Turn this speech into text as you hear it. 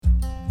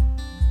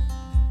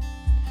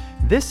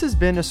This has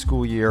been a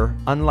school year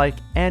unlike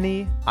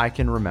any I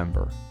can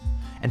remember,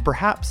 and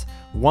perhaps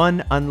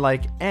one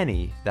unlike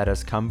any that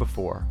has come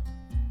before.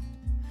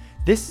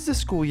 This is a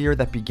school year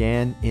that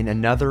began in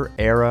another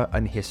era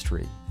in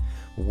history,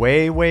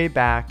 way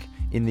back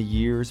in the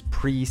years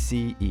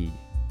pre-CE,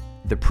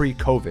 the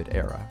pre-COVID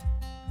era.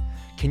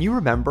 Can you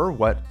remember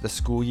what the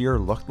school year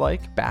looked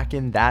like back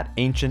in that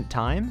ancient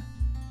time?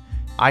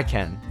 I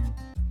can.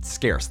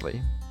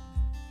 Scarcely.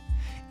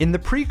 In the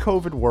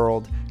pre-COVID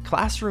world,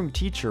 classroom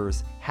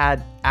teachers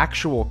had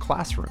actual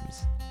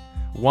classrooms,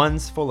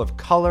 ones full of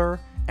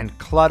color and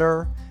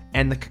clutter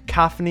and the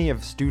cacophony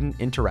of student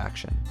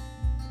interaction.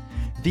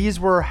 These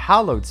were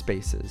hallowed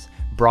spaces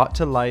brought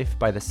to life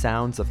by the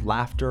sounds of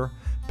laughter,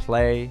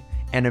 play,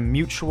 and a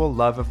mutual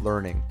love of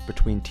learning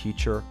between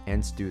teacher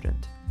and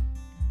student.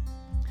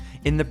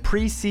 In the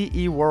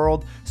pre-CE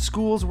world,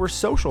 schools were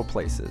social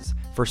places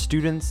for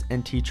students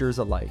and teachers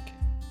alike.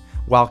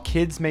 While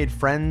kids made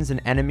friends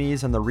and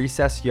enemies in the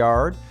recess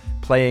yard,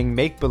 playing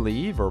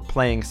make-believe or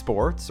playing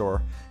sports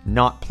or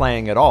not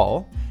playing at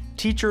all,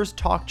 teachers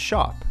talked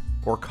shop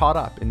or caught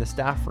up in the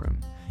staff room,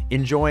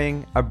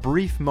 enjoying a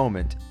brief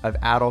moment of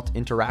adult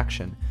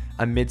interaction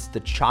amidst the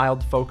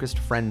child-focused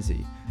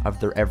frenzy of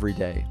their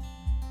everyday.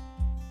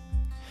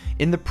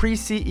 In the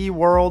pre-CE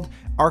world,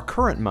 our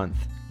current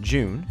month,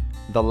 June,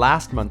 the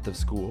last month of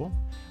school,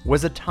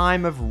 was a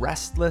time of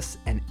restless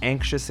and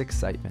anxious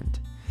excitement.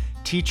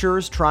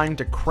 Teachers trying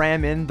to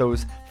cram in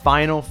those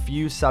final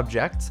few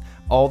subjects,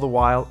 all the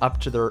while up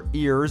to their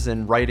ears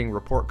in writing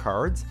report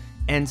cards,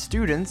 and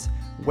students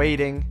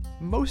waiting,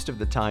 most of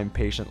the time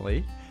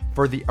patiently,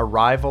 for the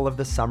arrival of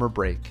the summer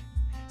break,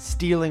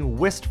 stealing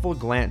wistful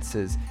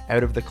glances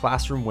out of the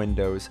classroom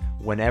windows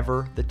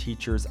whenever the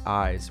teacher's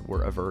eyes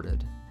were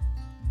averted.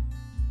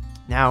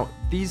 Now,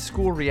 these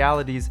school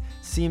realities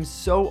seem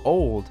so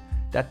old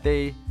that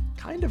they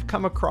kind of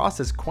come across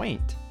as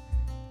quaint,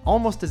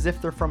 almost as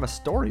if they're from a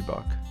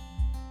storybook.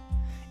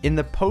 In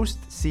the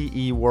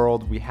post-CE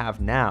world we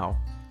have now,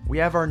 we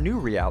have our new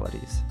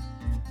realities.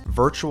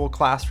 Virtual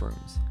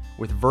classrooms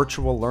with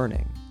virtual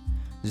learning,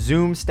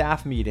 Zoom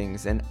staff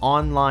meetings and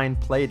online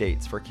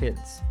playdates for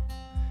kids.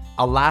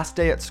 A last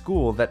day at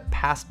school that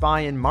passed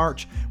by in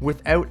March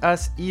without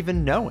us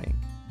even knowing.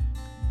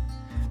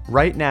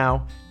 Right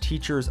now,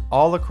 teachers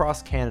all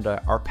across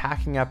Canada are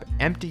packing up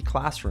empty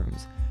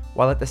classrooms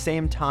while at the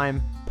same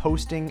time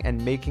posting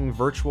and making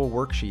virtual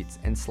worksheets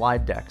and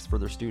slide decks for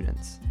their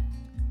students.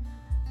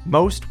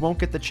 Most won't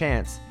get the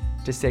chance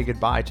to say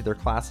goodbye to their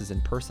classes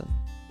in person.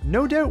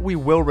 No doubt we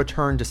will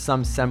return to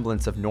some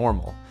semblance of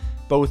normal,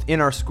 both in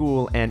our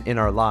school and in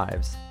our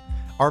lives.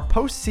 Our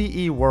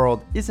post-CE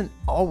world isn't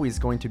always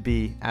going to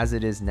be as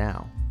it is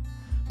now.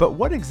 But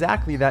what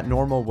exactly that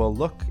normal will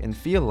look and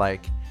feel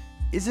like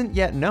isn't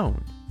yet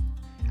known.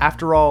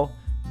 After all,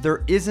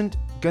 there isn't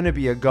going to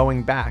be a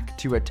going back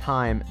to a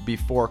time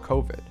before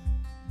COVID.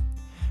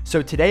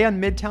 So today on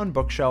Midtown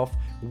Bookshelf,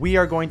 we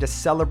are going to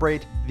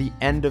celebrate the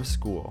end of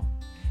school,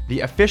 the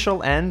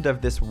official end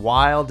of this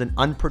wild and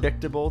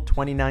unpredictable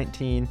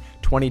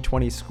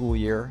 2019-2020 school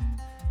year,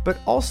 but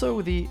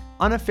also the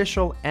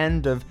unofficial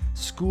end of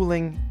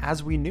schooling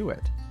as we knew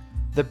it,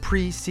 the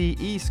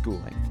pre-CE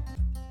schooling.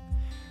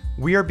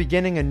 We are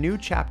beginning a new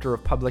chapter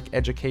of public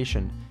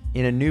education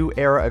in a new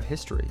era of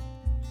history,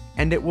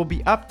 and it will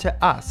be up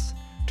to us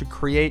to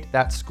create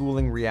that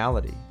schooling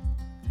reality.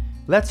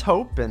 Let's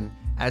hope, and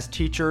as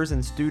teachers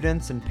and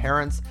students and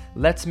parents,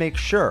 let's make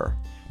sure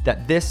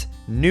that this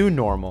new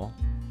normal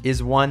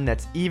is one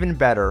that's even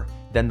better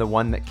than the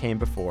one that came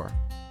before.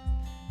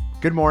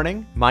 Good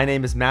morning, my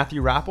name is Matt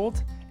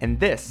Rappolt, and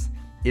this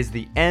is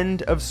the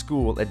End of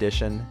School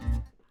edition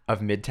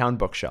of Midtown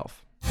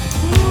Bookshelf.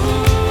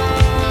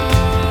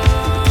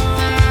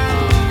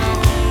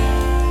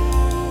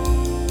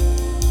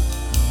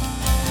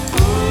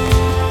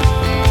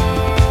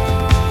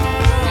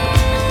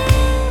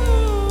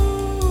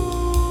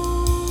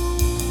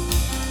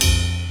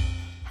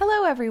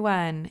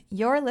 Everyone,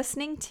 you're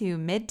listening to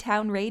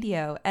Midtown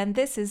Radio, and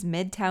this is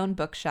Midtown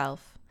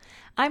Bookshelf.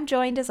 I'm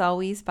joined as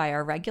always by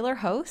our regular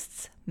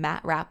hosts,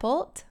 Matt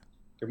Rappolt.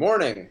 Good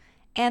morning.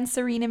 And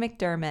Serena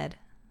McDiarmid.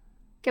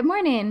 Good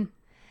morning.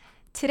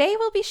 Today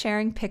we'll be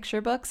sharing picture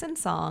books and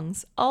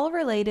songs, all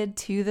related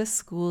to the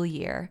school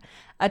year,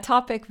 a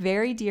topic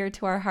very dear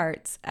to our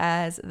hearts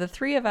as the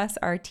three of us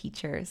are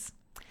teachers.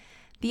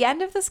 The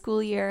end of the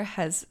school year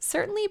has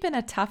certainly been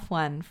a tough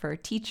one for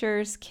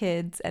teachers,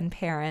 kids, and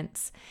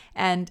parents.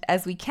 And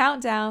as we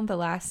count down the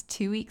last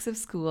 2 weeks of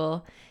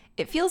school,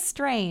 it feels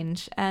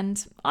strange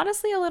and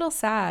honestly a little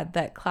sad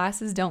that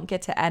classes don't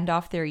get to end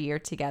off their year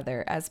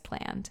together as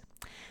planned.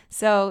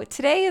 So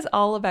today is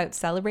all about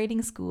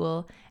celebrating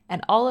school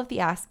and all of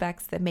the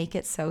aspects that make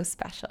it so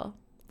special.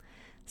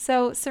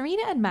 So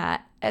Serena and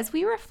Matt, as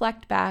we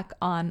reflect back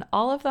on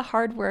all of the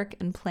hard work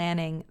and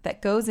planning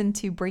that goes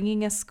into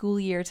bringing a school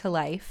year to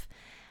life,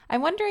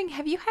 I'm wondering,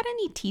 have you had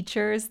any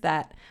teachers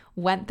that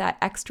went that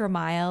extra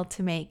mile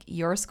to make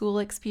your school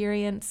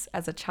experience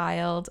as a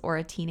child or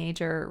a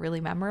teenager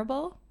really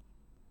memorable?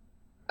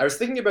 I was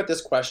thinking about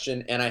this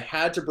question, and I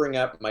had to bring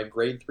up my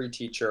grade 3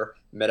 teacher,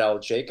 Medel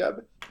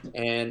Jacob,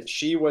 and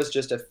she was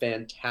just a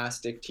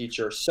fantastic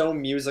teacher, so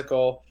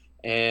musical,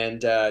 and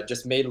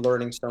just made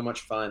learning so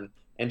much fun.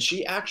 And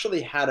she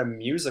actually had a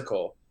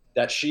musical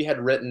that she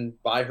had written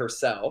by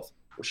herself,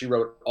 where she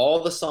wrote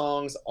all the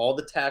songs, all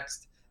the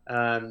text,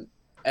 um,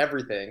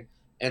 everything.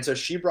 And so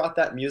she brought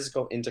that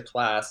musical into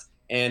class,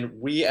 and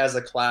we as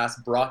a class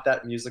brought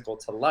that musical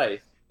to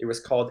life. It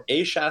was called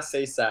A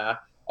Chasse Ça,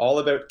 all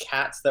about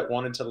cats that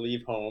wanted to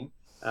leave home.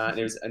 And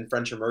it was in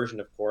French immersion,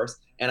 of course.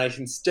 And I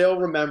can still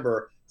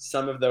remember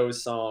some of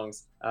those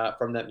songs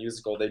from that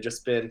musical. They've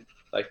just been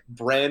like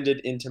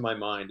branded into my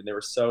mind, and they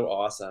were so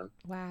awesome.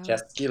 Wow.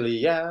 Qu'est-ce qu'il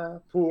y a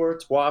pour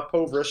toi,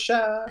 pauvre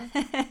chat?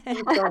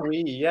 Qui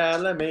t'ennuie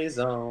à la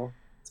maison?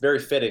 It's very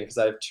fitting because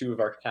I have 2 of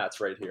our cats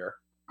right here.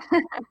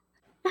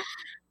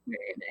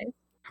 Very nice.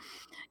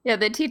 Yeah,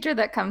 the teacher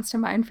that comes to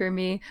mind for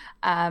me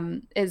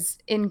is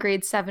in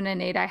grade 7 and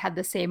 8. I had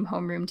the same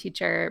homeroom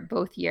teacher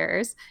both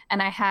years,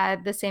 and I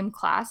had the same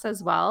class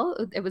as well.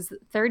 It was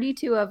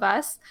 32 of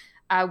us.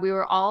 We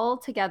were all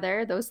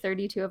together, those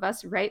 32 of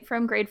us, right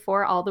from grade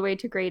 4 all the way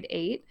to grade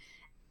 8.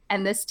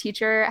 And this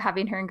teacher,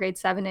 having her in grade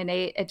 7 and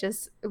 8,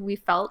 we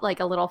felt like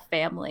a little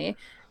family.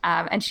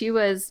 And she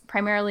was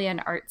primarily an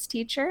arts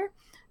teacher.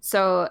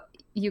 So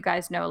you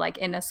guys know, like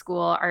in a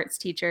school, arts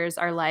teachers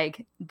are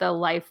like the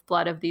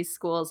lifeblood of these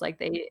schools. Like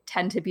they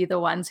tend to be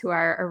the ones who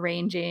are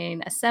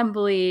arranging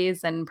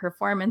assemblies and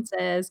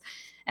performances.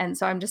 And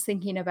so I'm just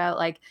thinking about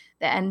like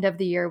the end of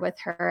the year with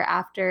her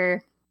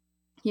after,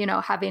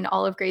 having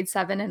all of grade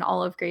 7 and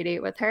all of grade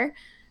 8 with her.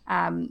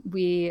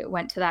 We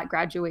went to that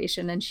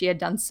graduation, and she had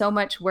done so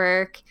much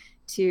work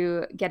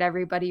to get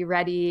everybody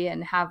ready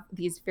and have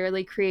these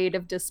fairly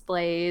creative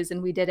displays,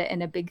 and we did it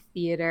in a big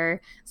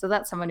theater. So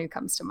that's someone who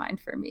comes to mind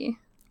for me.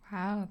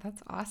 Wow,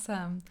 that's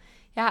awesome.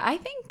 Yeah, I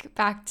think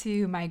back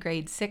to my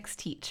grade 6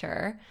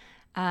 teacher.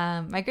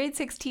 My grade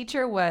 6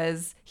 teacher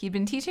he'd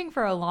been teaching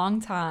for a long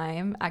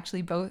time.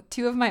 Actually,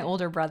 2 of my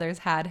older brothers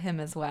had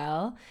him as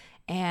well.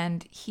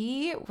 And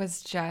he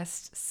was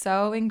just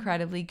so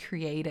incredibly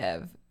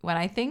creative. When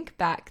I think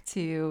back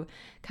to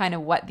kind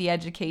of what the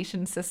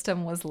education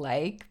system was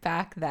like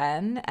back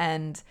then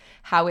and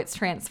how it's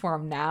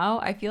transformed now,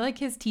 I feel like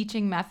his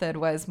teaching method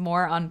was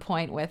more on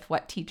point with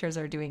what teachers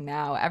are doing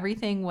now.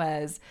 Everything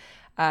was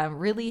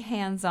really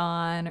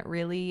hands-on,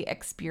 really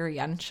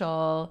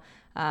experiential.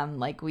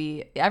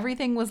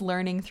 Everything was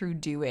learning through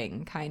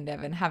doing, kind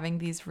of, and having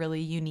these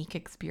really unique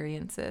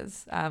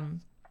experiences.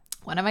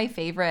 One of my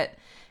favorite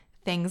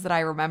things that I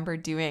remember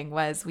doing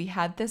was we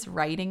had this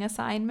writing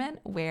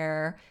assignment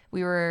where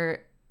we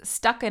were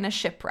stuck in a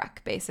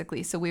shipwreck,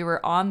 basically. So we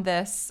were on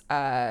this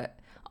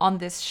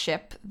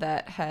ship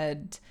that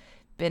had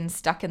been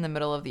stuck in the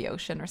middle of the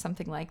ocean or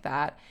something like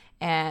that.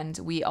 And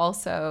we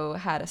also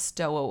had a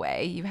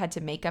stowaway. You had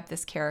to make up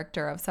this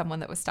character of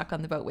someone that was stuck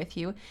on the boat with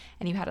you.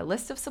 And you had a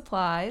list of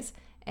supplies.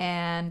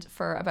 And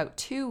for about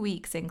 2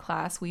 weeks in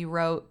class, we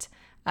wrote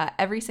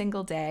every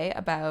single day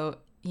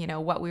about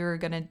what we were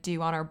going to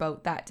do on our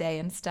boat that day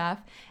and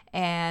stuff.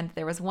 And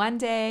there was one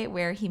day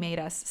where he made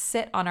us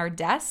sit on our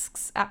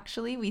desks.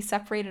 Actually, we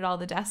separated all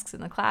the desks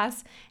in the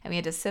class, and we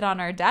had to sit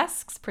on our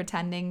desks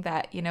pretending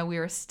that, we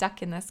were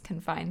stuck in this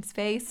confined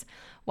space.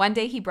 One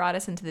day he brought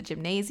us into the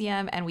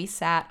gymnasium, and we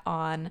sat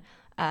on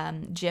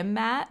gym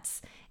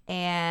mats,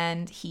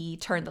 and he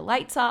turned the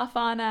lights off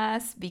on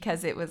us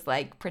because it was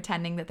like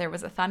pretending that there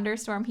was a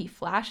thunderstorm. He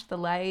flashed the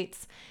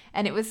lights,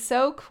 and it was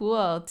so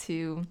cool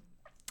to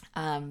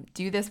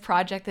do this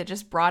project that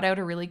just brought out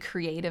a really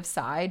creative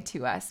side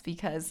to us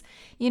because,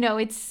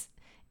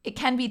 it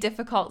can be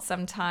difficult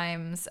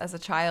sometimes as a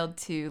child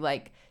to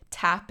like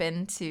tap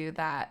into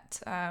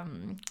that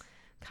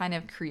kind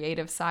of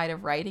creative side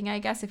of writing, I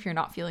guess, if you're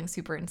not feeling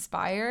super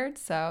inspired.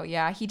 So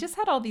yeah, he just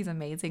had all these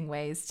amazing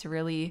ways to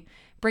really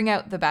bring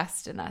out the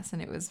best in us,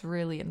 and it was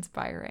really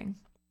inspiring.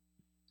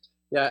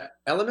 Yeah,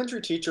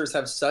 elementary teachers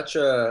have such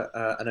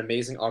an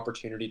amazing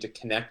opportunity to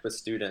connect with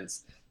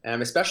students,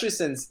 especially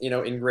since,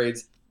 in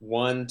grades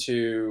 1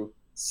 to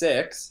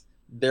 6,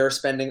 they're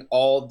spending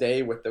all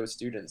day with those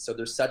students. So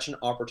there's such an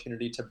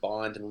opportunity to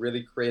bond and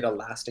really create a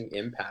lasting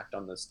impact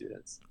on those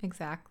students.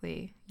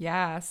 Exactly.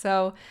 Yeah.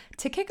 So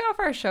to kick off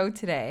our show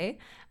today,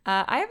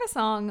 I have a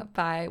song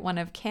by one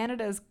of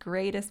Canada's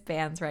greatest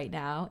bands right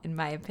now, in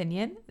my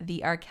opinion,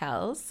 the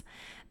Arkells.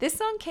 This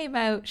song came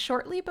out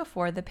shortly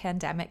before the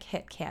pandemic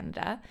hit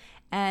Canada,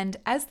 and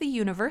as the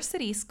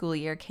university school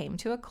year came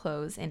to a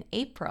close in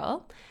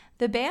April,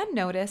 the band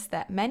noticed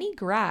that many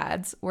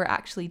grads were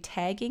actually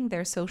tagging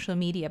their social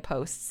media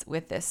posts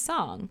with this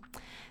song.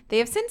 They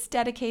have since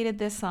dedicated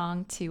this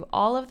song to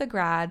all of the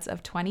grads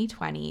of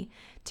 2020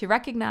 to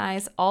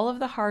recognize all of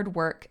the hard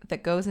work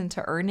that goes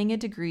into earning a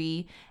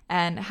degree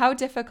and how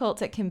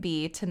difficult it can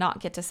be to not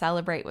get to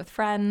celebrate with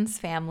friends,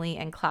 family,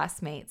 and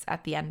classmates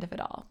at the end of it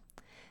all.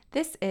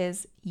 This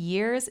is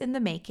Years in the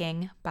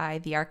Making by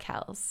the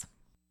Arkells.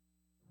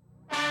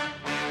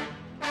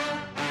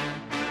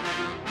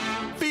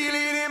 Feel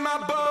it in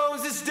my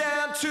bones, it's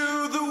down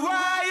to the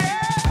wire.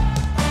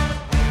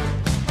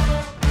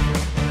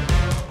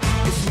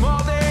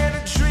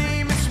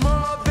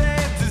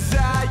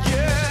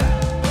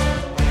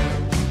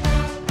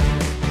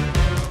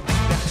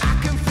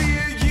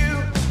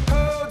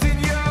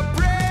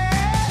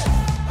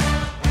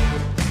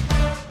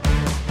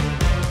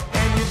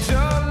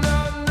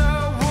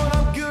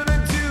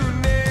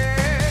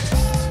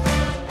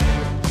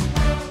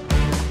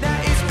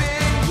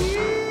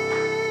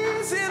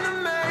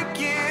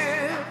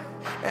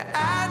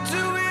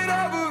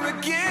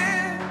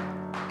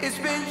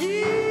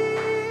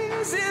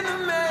 years in the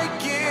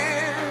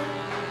making.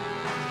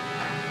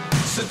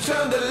 So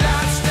turn the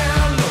lights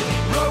down low,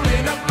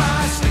 rolling up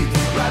my sleeve.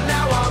 Right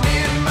now I'm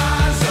in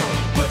my zone.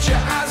 Put your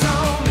eyes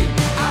on me.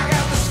 I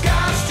got the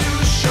scars to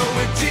show.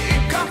 It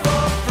didn't come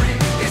for free.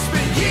 It's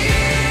been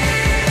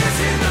years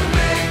in the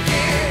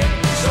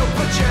making. So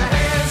put your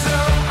hands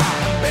up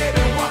high,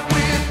 baby, walk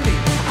with me.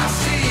 I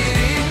see it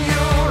in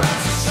your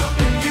eyes. It's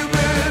something you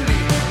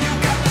believe. You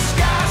got the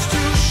scars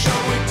to show.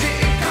 It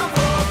didn't come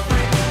for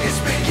free. It's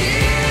been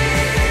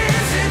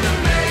years in the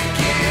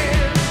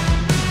making.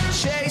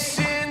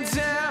 Chasing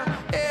down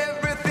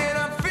everything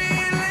I'm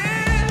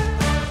feeling.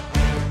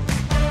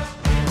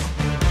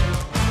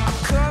 I'm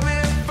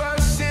coming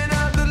first and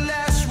I'm the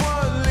last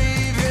one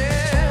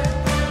leaving.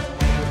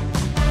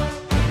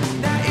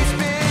 Now it's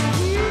been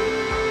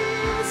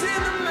years in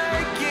the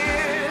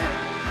making,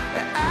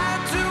 and I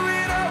do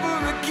it over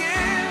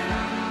again.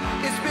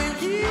 It's been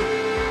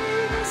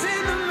years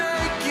in the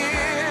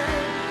making.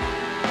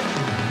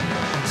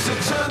 So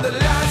turn the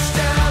lights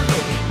down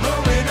low,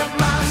 rolling up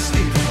my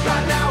sleeve.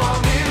 Right now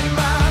I'm in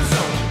my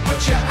zone. Put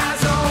your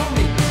eyes on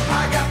me.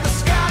 I got the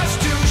scars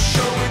to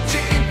show. It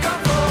didn't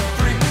come for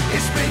free.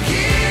 It's been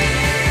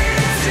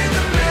years in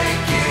the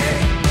making.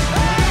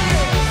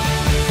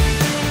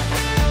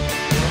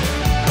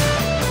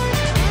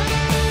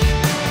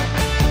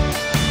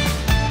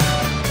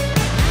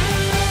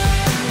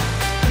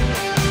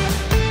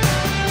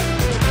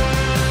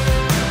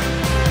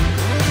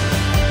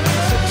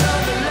 So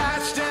turn the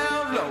lights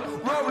down low,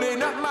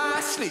 rolling up my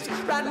sleeves.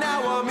 Right now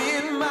I'm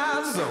in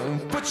my zone.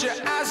 Put your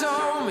eyes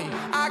on me.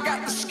 I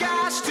got the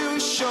scars to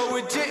show.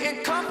 It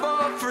didn't come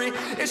for free.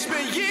 It's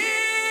been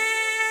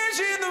years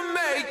in the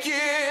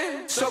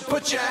making. So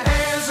put your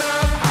hands up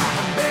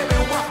high, baby,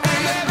 walk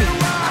with me.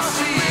 I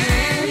see it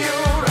in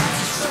your eyes.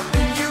 It's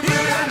something you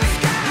believe.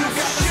 You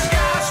got the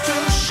scars to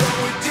show.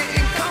 It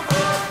didn't come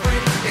for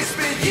free. It's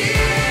been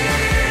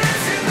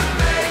years in the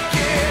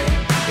making.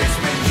 It's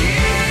been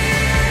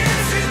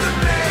years in the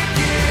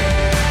making.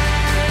 It's been years in the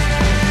making.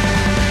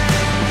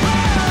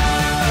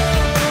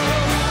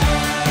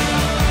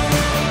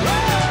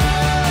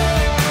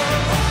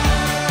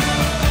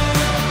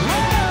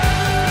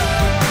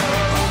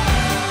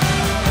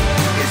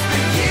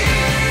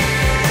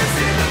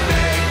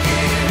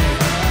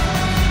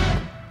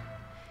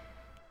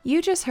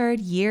 You just heard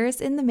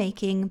Years in the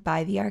Making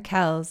by the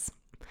Arkells.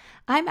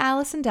 I'm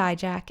Allison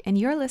Dyjach, and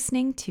you're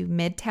listening to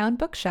Midtown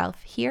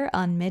Bookshelf here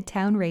on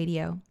Midtown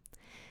Radio.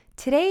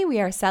 Today we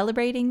are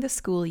celebrating the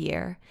school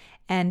year,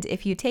 and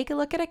if you take a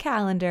look at a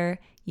calendar,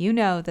 you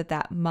know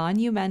that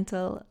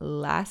monumental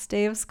last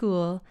day of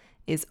school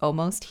is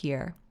almost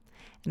here.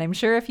 And I'm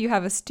sure if you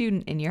have a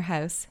student in your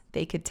house,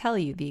 they could tell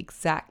you the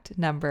exact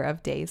number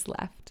of days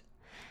left.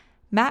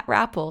 Matt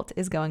Rappolt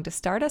is going to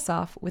start us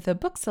off with a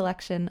book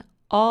selection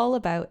all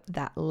about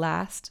that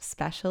last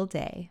special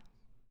day.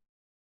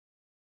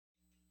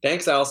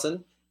 Thanks,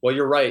 Allison. Well,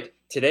 you're right.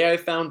 Today I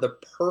found the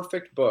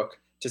perfect book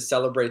to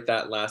celebrate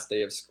that last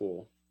day of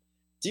school.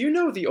 Do you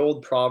know the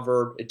old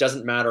proverb, it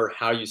doesn't matter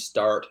how you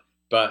start,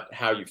 but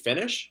how you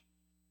finish?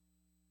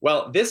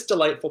 Well, this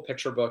delightful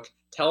picture book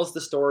tells the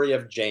story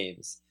of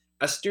James,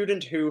 a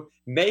student who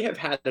may have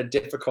had a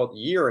difficult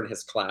year in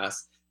his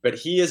class, but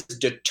he is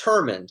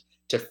determined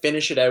to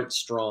finish it out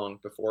strong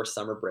before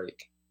summer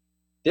break.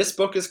 This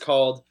book is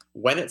called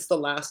When It's the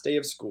Last Day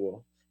of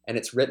School, and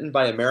it's written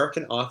by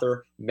American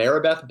author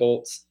Maribeth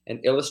Boltz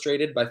and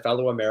illustrated by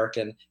fellow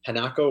American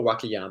Hanako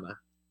Wakayama.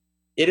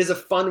 It is a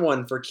fun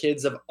one for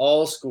kids of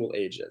all school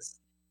ages.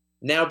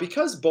 Now,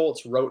 because Boltz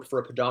wrote for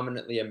a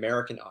predominantly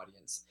American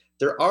audience,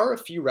 there are a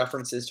few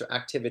references to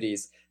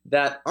activities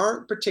that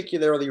aren't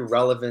particularly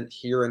relevant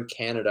here in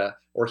Canada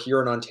or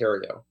here in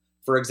Ontario.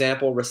 For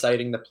example,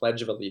 reciting the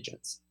Pledge of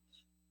Allegiance.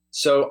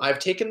 So I've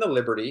taken the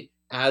liberty,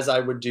 as I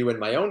would do in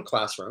my own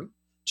classroom,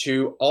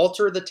 to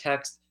alter the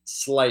text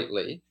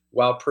slightly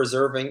while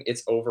preserving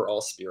its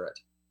overall spirit.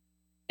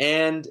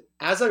 And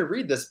as I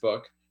read this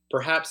book,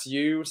 perhaps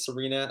you,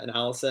 Serena and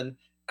Allison,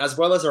 as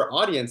well as our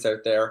audience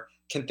out there,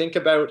 can think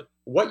about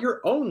what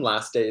your own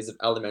last days of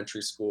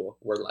elementary school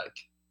were like.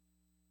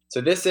 So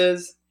this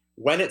is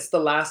When It's the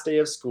Last Day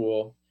of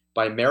School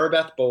by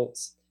Maribeth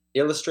Boltz,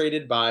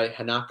 illustrated by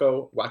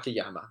Hanako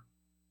Wakayama.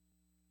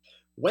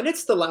 When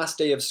it's the last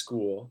day of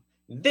school,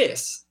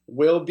 this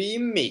will be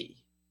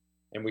me.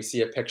 And we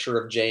see a picture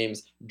of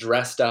James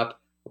dressed up,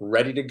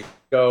 ready to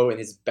go in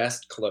his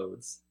best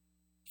clothes.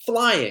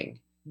 Flying,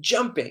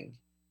 jumping,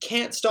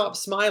 can't stop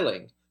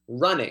smiling,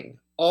 running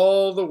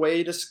all the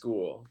way to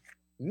school.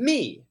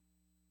 Me.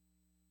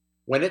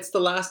 When it's the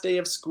last day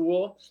of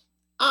school,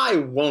 I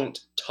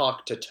won't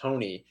talk to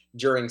Tony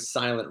during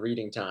silent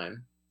reading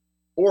time,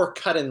 or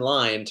cut in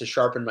line to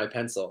sharpen my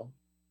pencil.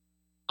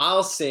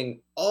 I'll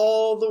sing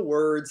all the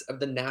words of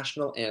the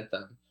national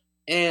anthem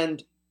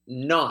and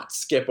not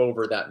skip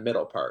over that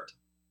middle part.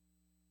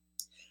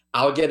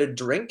 I'll get a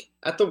drink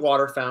at the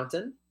water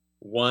fountain,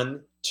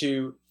 1,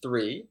 2,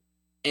 3,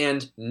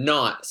 and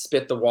not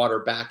spit the water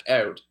back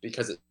out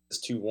because it's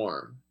too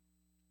warm.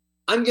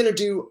 I'm going to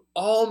do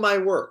all my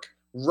work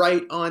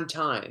right on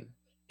time,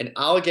 and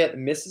I'll get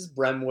Mrs.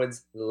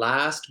 Bremwood's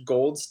last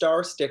gold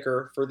star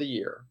sticker for the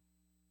year.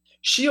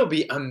 She'll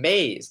be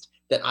amazed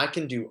that I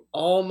can do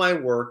all my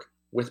work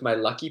with my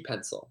lucky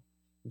pencil,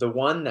 the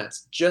one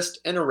that's just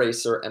an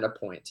eraser and a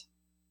point.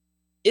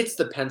 It's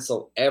the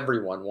pencil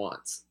everyone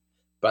wants,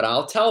 but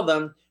I'll tell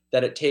them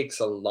that it takes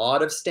a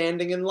lot of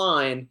standing in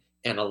line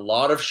and a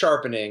lot of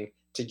sharpening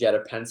to get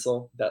a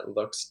pencil that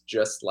looks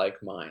just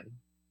like mine.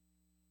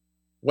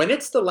 When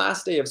it's the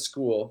last day of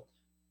school,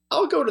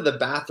 I'll go to the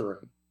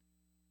bathroom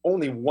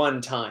only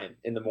one time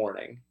in the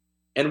morning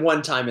and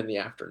one time in the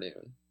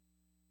afternoon.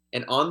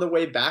 And on the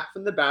way back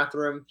from the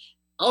bathroom,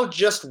 I'll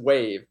just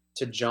wave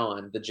to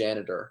John, the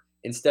janitor,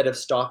 instead of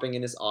stopping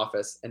in his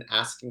office and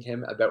asking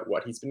him about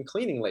what he's been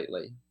cleaning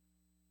lately.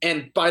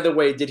 And by the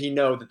way, did he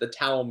know that the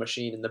towel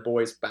machine in the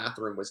boys'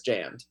 bathroom was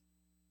jammed?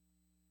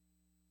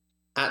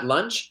 At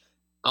lunch,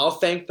 I'll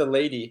thank the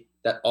lady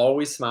that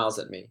always smiles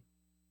at me,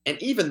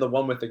 and even the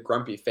one with the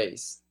grumpy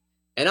face.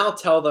 And I'll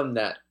tell them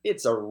that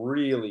it's a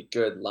really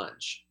good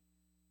lunch,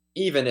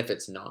 even if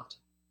it's not.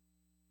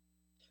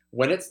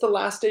 When it's the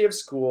last day of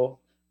school,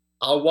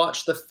 I'll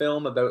watch the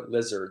film about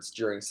lizards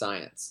during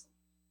science,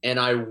 and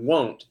I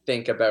won't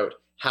think about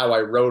how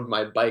I rode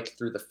my bike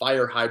through the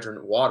fire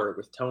hydrant water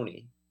with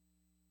Tony,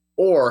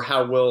 or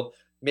how we'll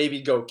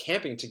maybe go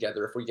camping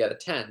together if we get a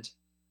tent,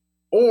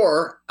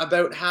 or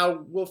about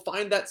how we'll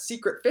find that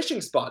secret fishing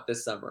spot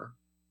this summer.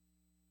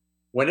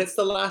 When it's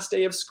the last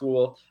day of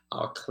school,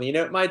 I'll clean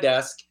out my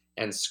desk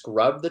and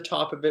scrub the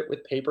top of it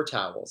with paper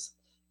towels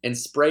and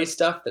spray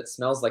stuff that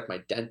smells like my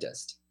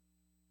dentist.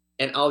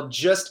 And I'll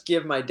just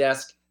give my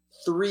desk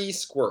 3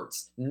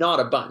 squirts,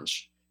 not a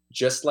bunch,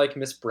 just like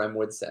Miss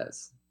Bremwood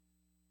says.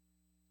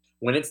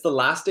 When it's the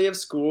last day of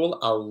school,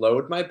 I'll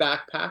load my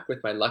backpack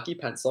with my lucky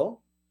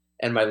pencil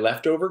and my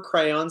leftover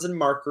crayons and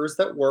markers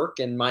that work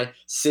and my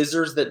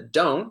scissors that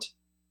don't,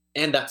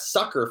 and that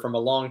sucker from a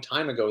long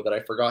time ago that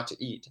I forgot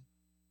to eat.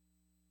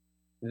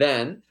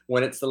 Then,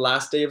 when it's the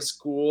last day of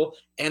school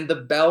and the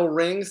bell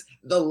rings,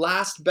 the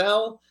last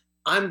bell,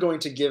 I'm going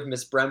to give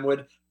Miss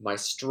Bremwood my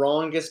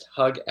strongest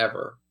hug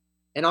ever.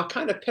 And I'll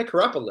kind of pick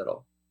her up a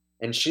little.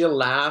 And she'll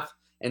laugh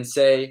and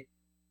say,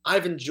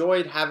 "I've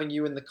enjoyed having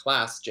you in the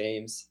class,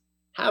 James.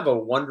 Have a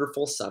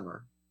wonderful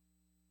summer."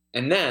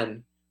 And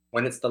then,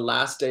 when it's the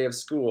last day of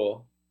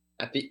school,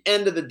 at the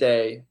end of the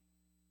day,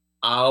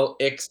 I'll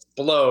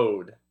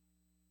explode.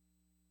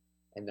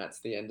 And that's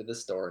the end of the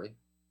story.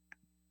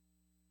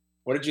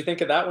 What did you think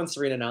of that one,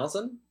 Serena and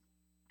Allison?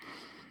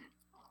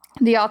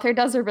 The author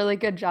does a really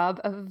good job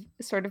of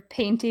sort of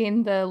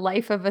painting the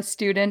life of a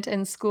student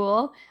in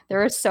school.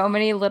 There are so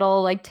many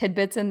little like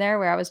tidbits in there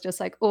where I was just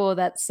like, "Oh,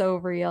 that's so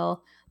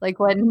real." Like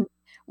when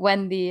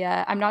the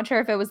I'm not sure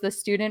if it was the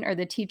student or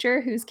the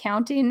teacher who's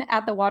counting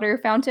at the water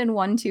fountain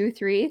 1, 2,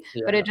 3,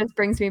 but Yeah, it just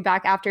brings me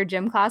back after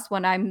gym class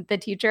when I'm the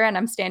teacher and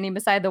I'm standing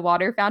beside the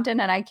water fountain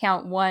and I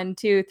count 1,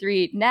 2,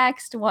 3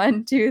 next,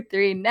 1, 2,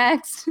 3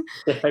 next.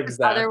 yeah,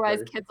 Otherwise,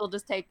 exactly. kids will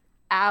just take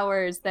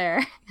hours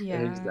there.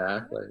 Yeah.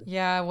 Exactly.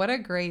 Yeah, what a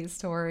great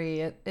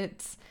story.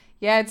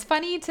 It's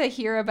funny to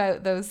hear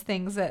about those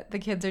things that the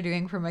kids are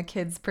doing from a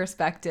kid's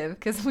perspective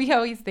because we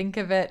always think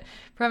of it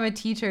from a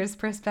teacher's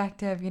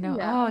perspective, Yeah.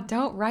 oh,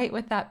 don't write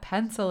with that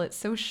pencil. It's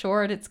so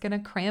short, it's going to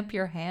cramp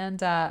your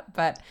hand up.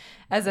 But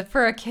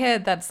for a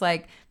kid, that's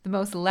like the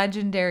most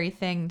legendary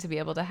thing to be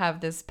able to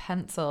have this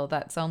pencil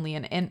that's only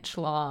an inch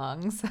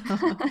long. So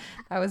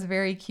that was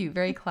very cute,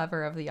 very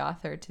clever of the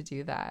author to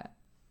do that.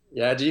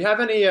 Yeah, do you have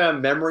any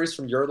memories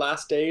from your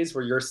last days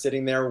where you're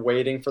sitting there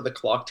waiting for the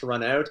clock to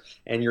run out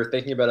and you're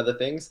thinking about other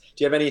things?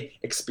 Do you have any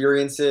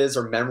experiences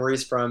or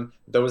memories from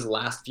those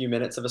last few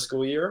minutes of a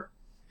school year?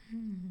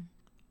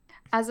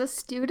 As a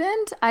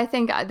student, I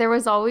think there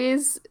was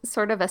always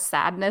sort of a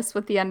sadness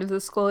with the end of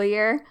the school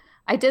year.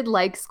 I did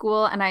like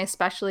school, and I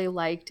especially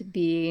liked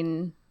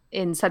being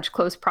in such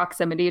close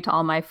proximity to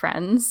all my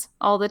friends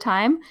all the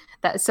time.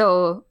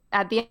 So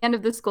at the end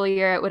of the school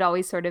year, it would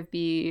always sort of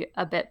be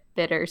a bit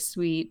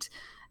bittersweet,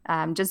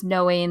 just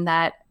knowing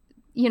that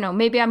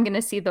maybe I'm going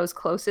to see those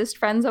closest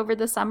friends over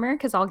the summer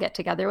because I'll get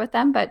together with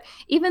them. But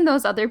even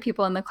those other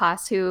people in the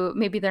class who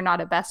maybe they're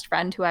not a best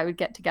friend who I would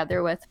get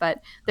together with,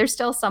 but they're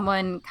still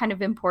someone kind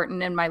of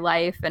important in my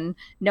life. And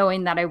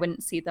knowing that I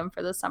wouldn't see them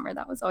for the summer,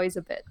 that was always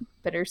a bit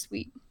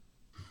bittersweet.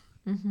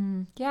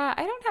 Mm-hmm. Yeah,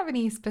 I don't have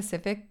any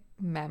specific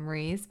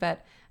memories,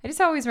 but I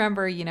just always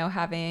remember,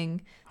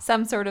 having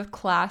some sort of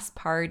class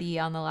party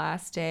on the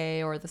last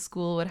day, or the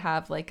school would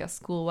have like a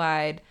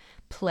school-wide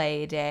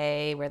play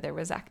day where there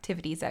was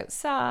activities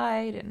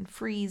outside and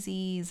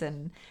freezies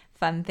and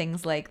fun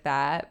things like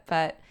that.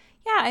 But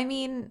yeah, I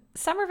mean,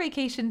 summer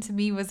vacation to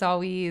me was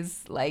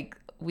always like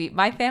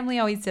my family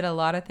always did a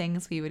lot of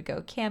things. We would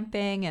go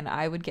camping, and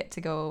I would get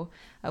to go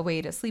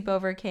away to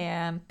sleepover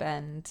camp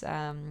and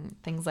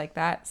things like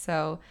that.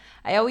 So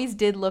I always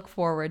did look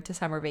forward to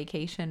summer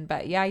vacation.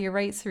 But yeah, you're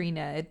right,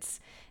 Serena. It's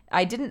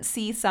I didn't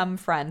see some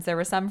friends. There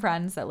were some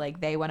friends that like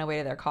they went away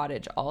to their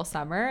cottage all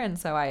summer, and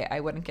so I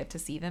wouldn't get to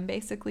see them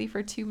basically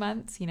for 2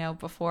 months,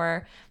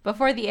 before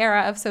the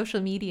era of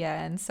social media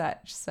and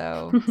such.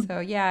 So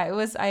yeah, it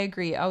was, I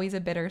agree, always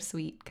a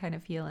bittersweet kind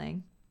of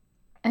feeling.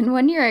 And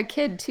when you're a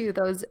kid too,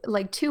 those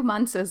like 2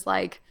 months is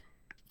like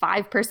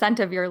 5%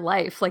 of your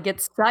life. Like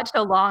it's such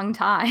a long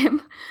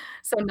time.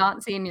 So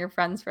not seeing your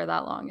friends for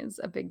that long is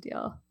a big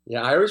deal.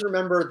 Yeah, I always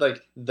remember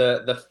like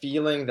the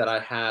feeling that I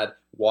had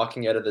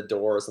walking out of the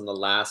doors on the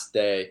last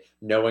day,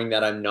 knowing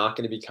that I'm not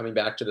going to be coming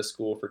back to the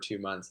school for 2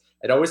 months.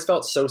 It always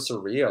felt so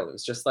surreal. It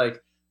was just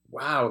like,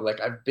 wow, like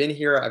I've been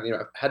here,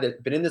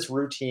 been in this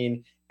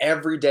routine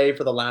every day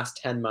for the last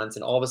 10 months,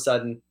 and all of a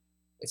sudden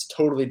it's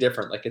totally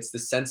different. Like it's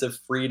this sense of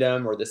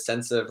freedom, or this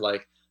sense of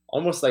like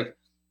almost like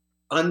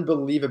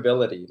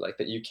unbelievability, like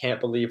that you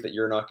can't believe that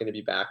you're not going to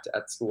be back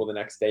at school the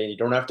next day, and you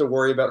don't have to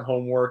worry about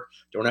homework,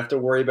 don't have to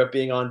worry about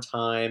being on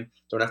time,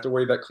 don't have to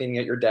worry about cleaning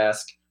out your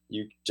desk.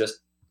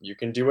 You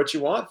can do what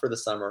you want for the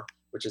summer,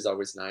 which is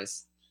always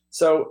nice.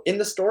 So in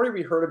the story,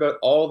 we heard about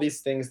all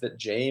these things that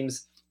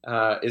James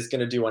is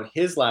going to do on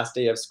his last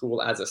day of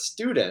school as a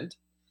student.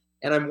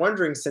 And I'm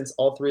wondering, since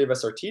all three of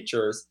us are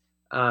teachers,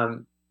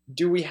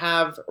 do you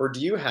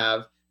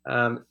have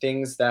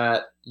things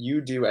that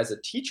you do as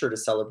a teacher to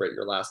celebrate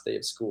your last day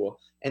of school?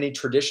 Any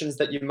traditions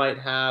that you might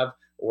have,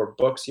 or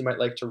books you might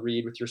like to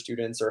read with your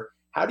students? Or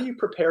how do you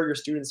prepare your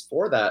students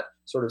for that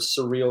sort of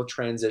surreal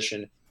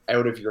transition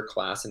out of your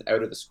class and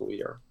out of the school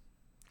year?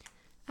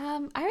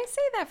 I would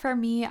say that for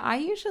me, I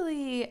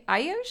usually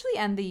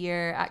end the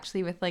year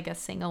actually with like a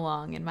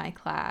sing-along in my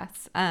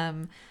class.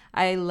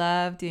 I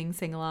love doing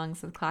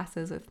sing-alongs with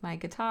classes with my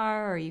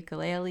guitar or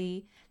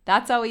ukulele.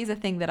 That's always a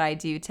thing that I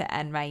do to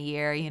end my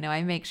year.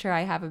 I make sure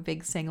I have a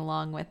big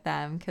sing-along with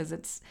them, because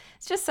it's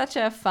just such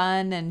a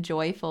fun and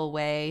joyful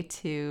way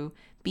to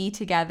be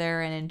together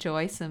and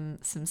enjoy some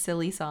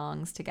silly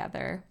songs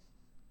together.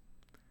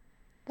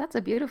 That's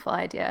a beautiful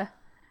idea.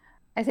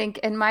 I think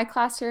in my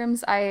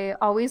classrooms, I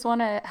always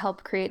want to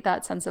help create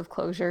that sense of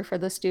closure for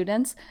the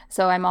students.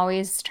 So I'm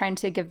always trying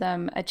to give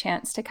them a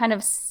chance to kind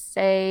of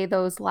say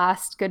those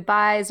last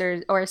goodbyes,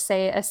 or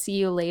say a see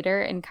you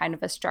later in kind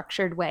of a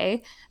structured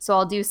way. So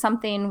I'll do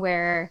something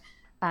where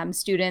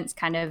students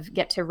kind of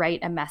get to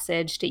write a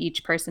message to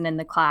each person in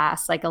the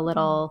class, like a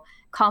little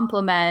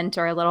compliment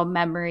or a little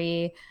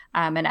memory.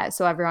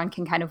 So everyone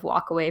can kind of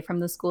walk away from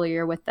the school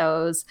year with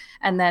those.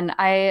 And then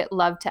I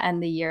love to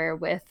end the year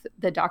with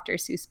the Dr.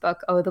 Seuss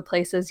book, Oh, the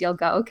Places You'll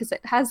Go, because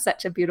it has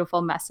such a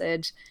beautiful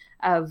message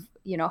of,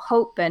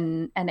 hope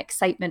and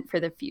excitement for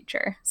the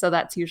future. So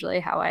that's usually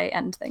how I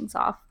end things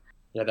off.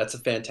 Yeah, that's a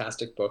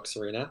fantastic book,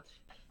 Serena.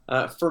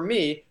 For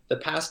me, the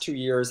past 2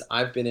 years,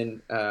 I've been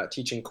in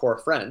teaching core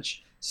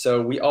French.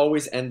 So we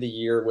always end the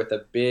year with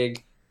a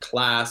big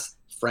class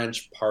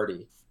French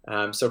party.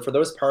 So for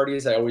those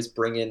parties, I always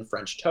bring in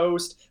French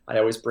toast. I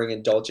always bring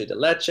in dulce de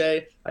leche.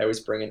 I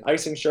always bring in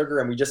icing sugar,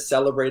 and we just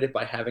celebrate it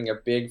by having a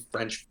big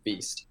French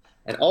feast.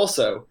 And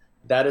also,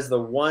 that is the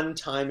one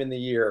time in the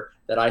year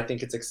that I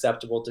think it's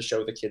acceptable to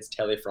show the kids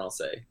Télé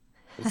Français.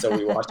 And so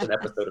we watched an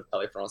episode of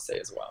Télé Français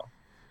as well.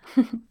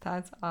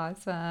 That's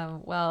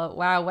awesome. Well,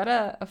 wow, what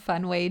a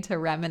fun way to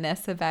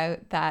reminisce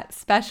about that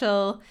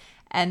special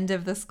end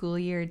of the school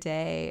year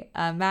day.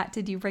 Matt,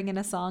 did you bring in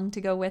a song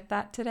to go with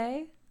that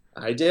today?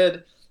 I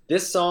did.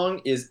 This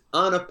song is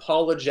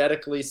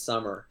unapologetically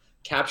summer,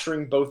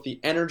 capturing both the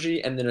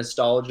energy and the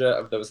nostalgia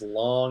of those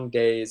long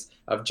days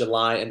of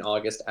July and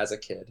August as a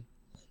kid.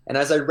 And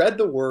as I read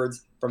the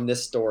words from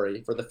this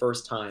story for the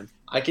first time,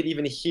 I could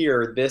even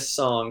hear this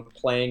song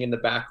playing in the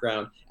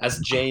background as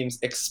James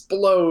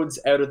explodes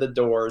out of the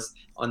doors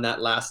on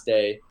that last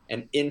day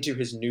and into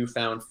his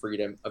newfound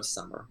freedom of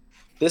summer.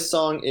 This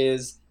song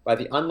is by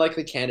the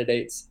Unlikely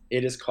Candidates.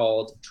 It is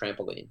called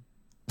Trampoline.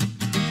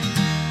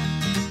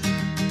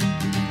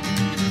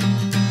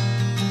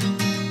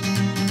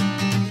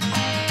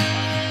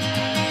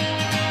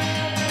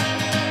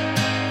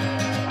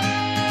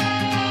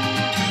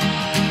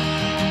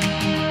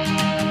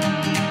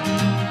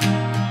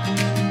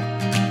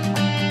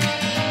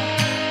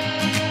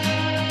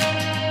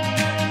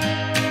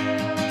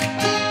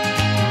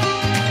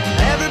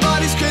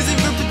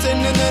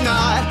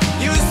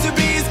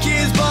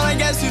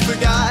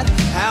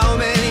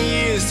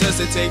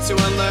 It takes to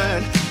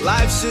unlearn.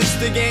 Life's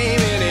just a game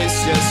and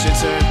it's just your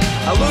turn.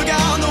 I look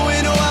out the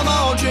window, I'm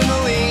on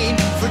trampoline.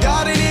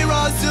 Forgotten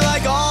heroes to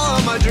like all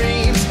of my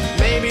dreams.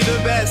 Maybe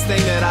the best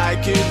thing that I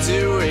could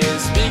do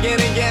is begin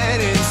again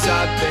and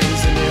start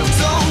things anew.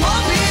 So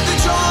I'll beat the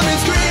drum and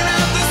scream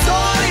at the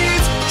sun.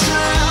 It's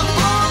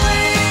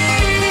trampoline.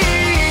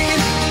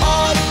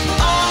 Up,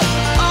 up,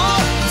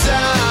 up,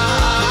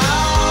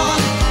 down.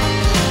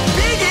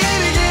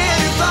 Begin again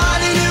and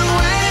find a new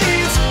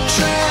way. It's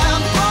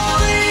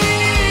trampoline.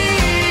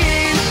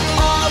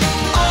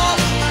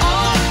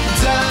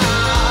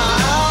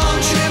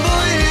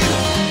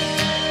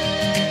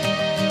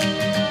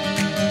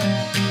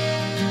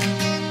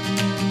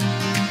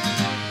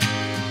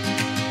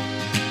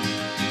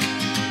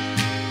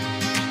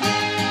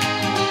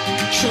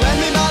 She led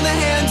me by the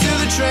hand to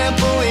the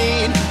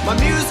trampoline. My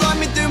muse locked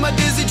me through my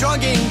dizzy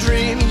drunken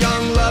dream.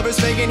 Young lovers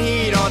making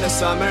heat on a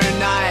summer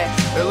night.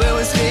 Her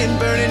little skin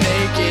burning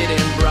naked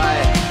and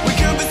bright. We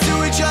couldn't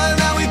pursue each other,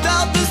 now we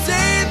felt the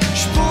same.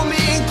 She pulled me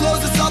in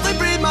close and softly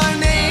breathed my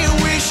name.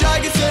 Wish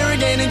I could stare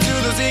again into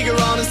those eager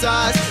honest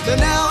eyes.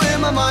 They're now in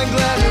my mind,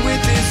 glad me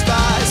with this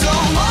spice. So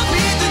I'll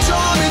beat the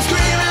drum and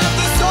scream at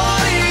the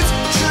sardines.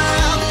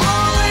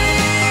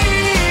 Trampoline,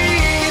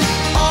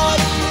 up,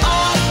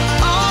 up,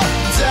 up,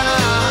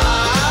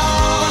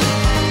 down.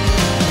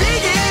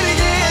 Begin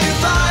again and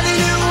find a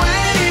new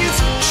ways.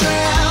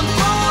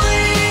 Trampoline,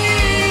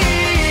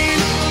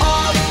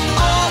 up,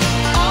 up,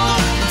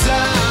 up,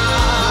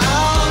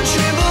 down.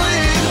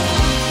 Trampoline,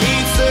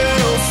 each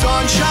little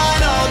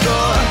sunshine of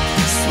the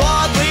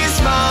spotless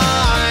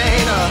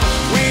mind.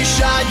 Wish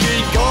I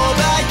could go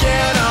back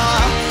and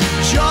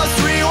just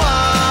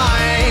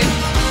rewind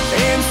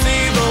and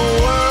see the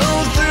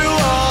world through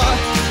a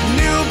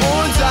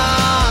newborn's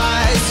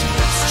eyes.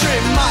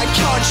 Strip my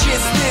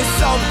consciousness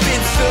of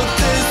its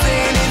filters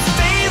and its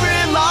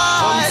favorite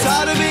lies. I'm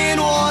tired of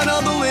being one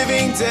of the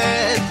living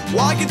dead,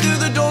 walking through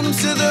the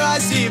dorms to their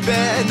icy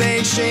bed. They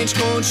exchange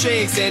cold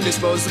shakes and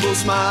disposable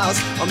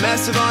smiles, a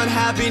mess of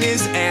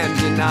unhappiness and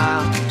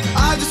denial.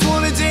 I just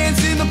wanna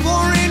dance in the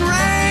pouring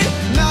rain,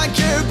 not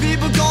care if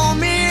people call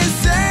me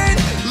insane.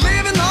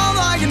 Living all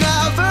like an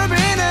never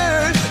been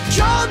heard.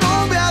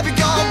 Jawbone baby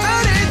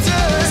converted to.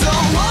 So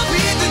I'll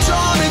beat the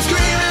drum and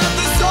scream at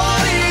the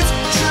sardines.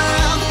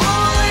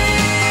 Trampoline,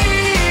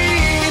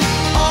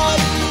 up,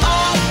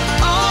 up,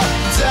 up,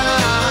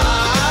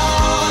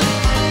 down.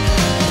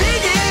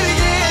 Begin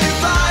again and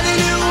find a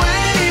new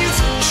ways.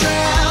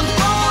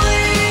 Trampoline,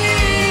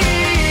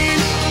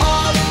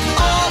 up,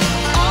 up,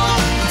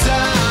 up,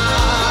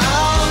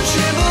 down.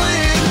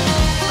 Trampoline,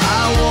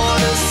 I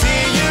wanna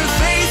see your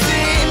face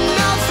and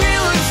not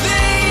feel a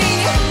thing.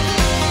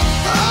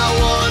 I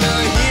wanna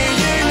hear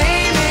your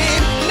name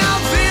and not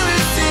feel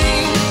a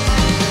thing.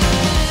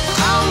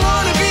 I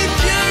wanna be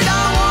cured,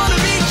 I wanna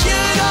be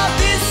cured of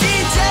this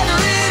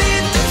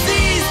degenerated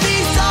disease.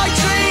 These dark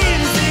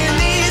dreams and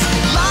these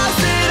lies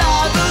that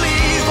I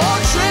believe on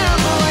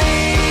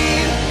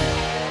trampoline.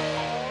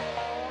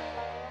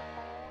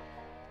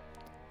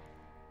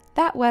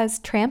 That was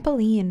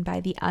Trampoline by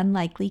the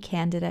Unlikely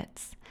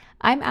Candidates.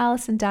 I'm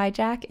Allison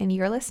Dyjach, and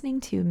you're listening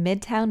to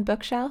Midtown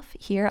Bookshelf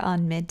here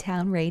on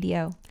Midtown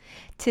Radio.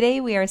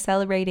 Today we are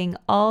celebrating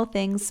all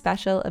things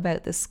special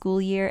about the school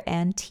year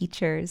and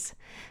teachers.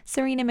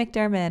 Serena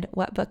McDiarmid,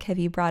 what book have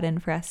you brought in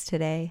for us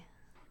today?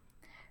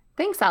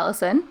 Thanks,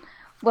 Allison.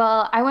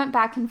 Well, I went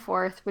back and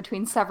forth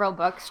between several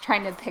books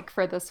trying to pick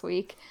for this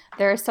week.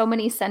 There are so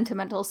many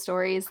sentimental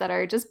stories that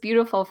are just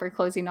beautiful for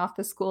closing off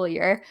the school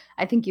year.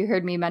 I think you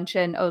heard me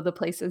mention Oh, the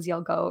Places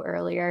You'll Go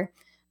earlier.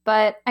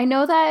 But I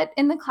know that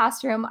in the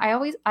classroom,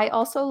 I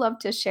also love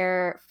to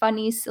share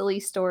funny, silly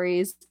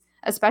stories,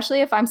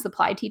 especially if I'm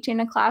supply teaching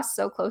a class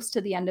so close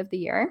to the end of the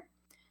year.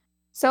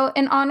 So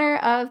in honor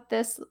of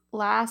this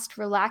last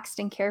relaxed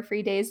and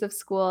carefree days of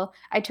school,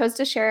 I chose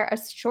to share a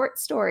short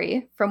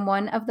story from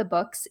one of the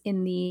books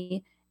in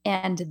the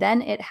And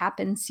Then It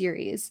Happened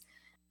series.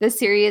 This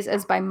series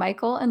is by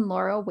Michael and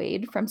Laura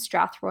Wade from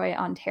Strathroy,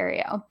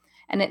 Ontario,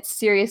 and it's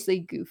seriously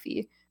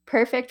goofy.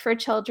 Perfect for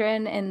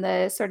children in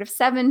the sort of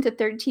 7 to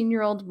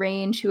 13-year-old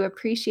range who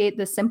appreciate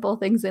the simple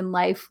things in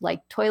life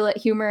like toilet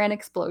humor and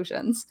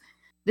explosions.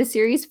 The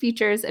series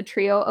features a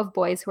trio of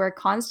boys who are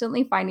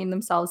constantly finding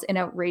themselves in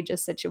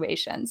outrageous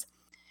situations.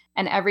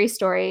 And every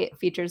story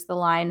features the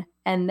line,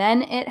 "And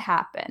then it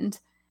happened."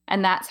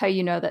 And that's how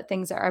you know that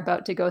things are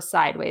about to go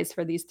sideways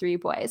for these three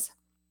boys.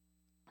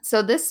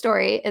 So this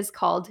story is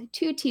called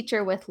To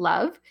Teacher with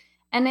Love,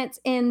 and it's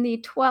in the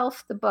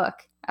 12th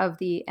book of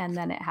the And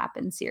Then It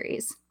Happened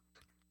series.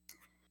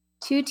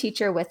 To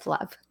Teacher with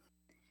Love.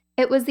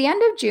 It was the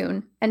end of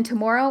June, and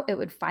tomorrow it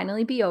would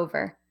finally be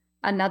over.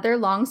 Another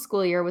long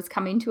school year was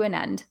coming to an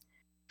end.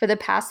 For the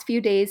past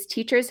few days,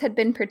 teachers had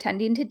been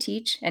pretending to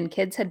teach and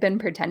kids had been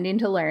pretending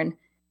to learn.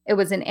 It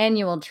was an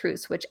annual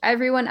truce, which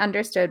everyone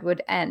understood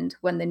would end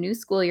when the new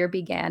school year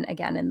began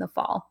again in the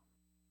fall.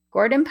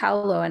 Gordon,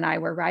 Paolo, and I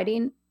were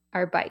riding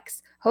our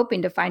bikes,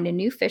 hoping to find a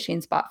new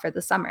fishing spot for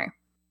the summer.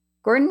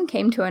 Gordon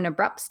came to an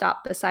abrupt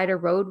stop beside a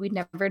road we'd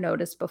never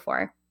noticed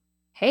before.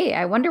 "Hey,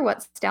 I wonder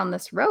what's down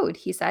this road,"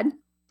 he said.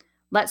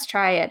 "Let's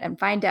try it and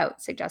find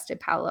out," suggested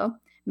Paolo.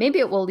 "Maybe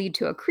it will lead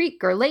to a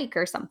creek or lake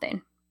or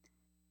something."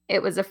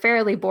 It was a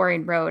fairly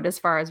boring road as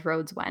far as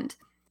roads went.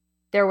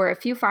 There were a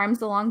few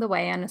farms along the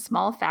way and a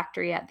small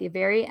factory at the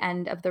very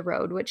end of the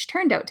road, which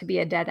turned out to be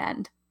a dead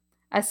end.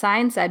 A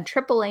sign said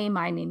AAA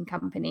Mining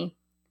Company.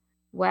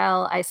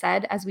 "Well," I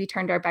said as we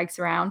turned our bikes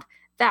around,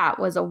 "that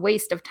was a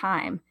waste of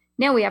time.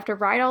 Now we have to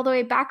ride all the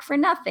way back for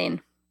nothing."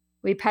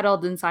 We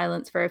pedaled in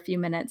silence for a few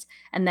minutes,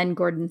 and then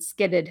Gordon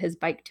skidded his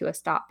bike to a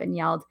stop and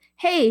yelled,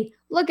 "Hey,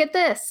 look at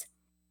this!"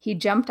 He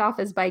jumped off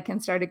his bike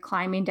and started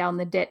climbing down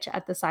the ditch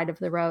at the side of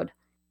the road.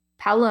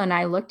 Paolo and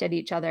I looked at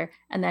each other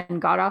and then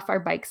got off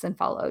our bikes and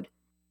followed.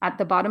 At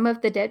the bottom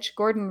of the ditch,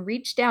 Gordon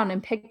reached down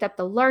and picked up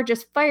the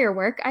largest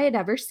firework I had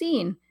ever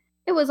seen.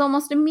 It was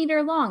almost a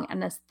meter long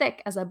and as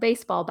thick as a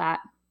baseball bat.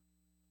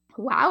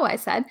 Wow, I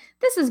said,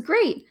 this is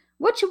great.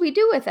 What should we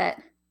do with it?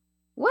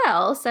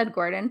 Well, said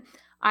Gordon,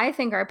 I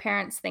think our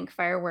parents think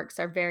fireworks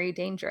are very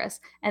dangerous,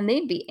 and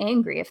they'd be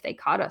angry if they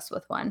caught us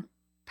with one.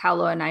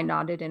 Paolo and I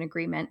nodded in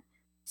agreement.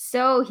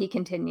 So, he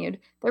continued,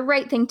 the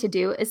right thing to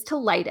do is to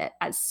light it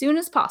as soon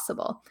as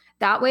possible.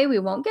 That way we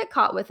won't get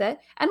caught with it,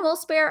 and we'll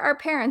spare our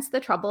parents the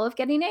trouble of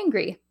getting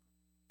angry.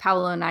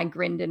 Paolo and I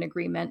grinned in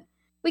agreement.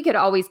 We could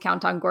always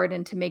count on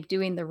Gordon to make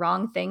doing the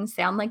wrong thing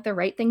sound like the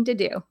right thing to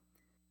do.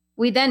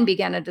 We then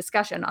began a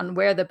discussion on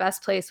where the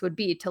best place would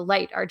be to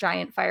light our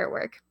giant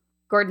firework.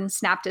 Gordon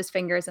snapped his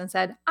fingers and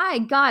said, I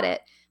got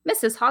it.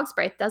 Mrs.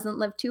 Hogsbrythe doesn't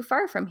live too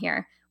far from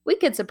here. We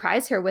could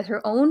surprise her with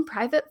her own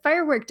private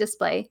firework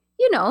display,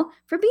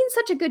 for being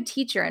such a good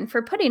teacher and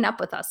for putting up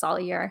with us all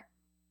year.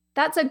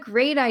 That's a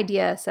great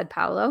idea, said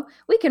Paolo.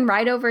 We can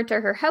ride over to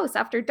her house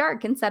after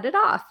dark and set it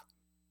off.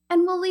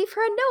 And we'll leave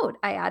her a note,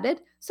 I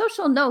added, so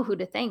she'll know who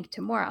to thank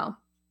tomorrow.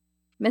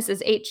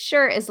 Mrs. H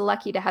sure is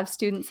lucky to have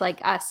students like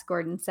us,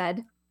 Gordon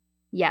said.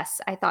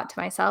 Yes, I thought to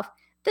myself,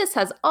 this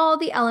has all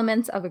the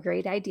elements of a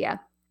great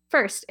idea.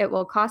 First, it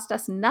will cost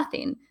us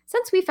nothing,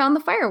 since we found the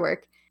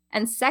firework.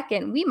 And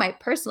second, we might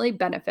personally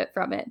benefit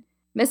from it.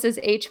 Mrs.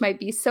 H might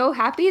be so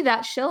happy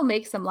that she'll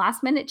make some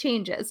last-minute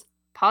changes,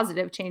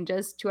 positive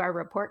changes, to our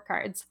report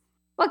cards.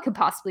 What could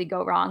possibly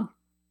go wrong?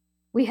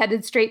 We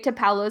headed straight to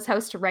Paolo's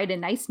house to write a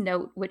nice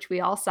note, which we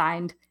all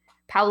signed.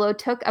 Paolo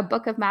took a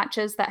book of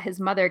matches that his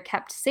mother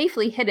kept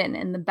safely hidden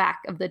in the back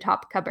of the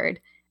top cupboard,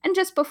 and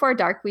just before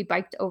dark, we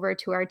biked over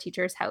to our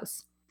teacher's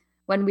house.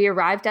 When we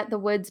arrived at the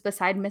woods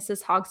beside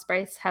Mrs.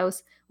 Hogsbrythe's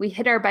house, we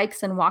hid our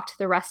bikes and walked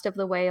the rest of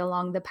the way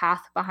along the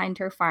path behind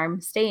her farm,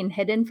 staying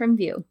hidden from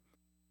view.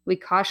 We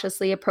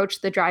cautiously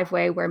approached the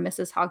driveway where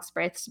Mrs.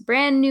 Hogsbrythe's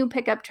brand new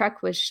pickup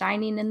truck was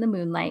shining in the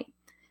moonlight.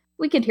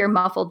 We could hear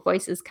muffled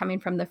voices coming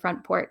from the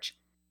front porch.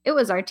 It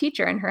was our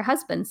teacher and her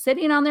husband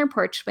sitting on their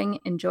porch swing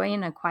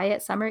enjoying a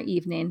quiet summer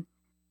evening.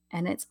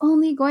 And it's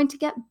only going to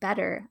get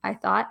better, I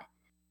thought.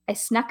 I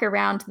snuck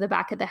around to the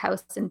back of the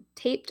house and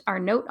taped our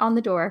note on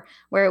the door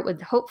where it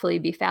would hopefully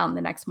be found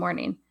the next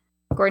morning.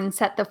 Gordon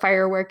set the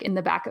firework in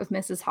the back of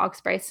Mrs.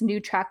 Hogsbrythe's new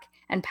truck,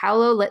 and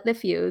Paolo lit the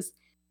fuse.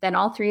 Then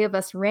all three of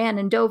us ran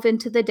and dove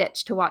into the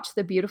ditch to watch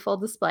the beautiful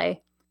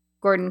display.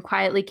 Gordon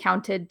quietly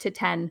counted to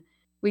 10.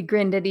 We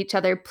grinned at each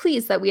other,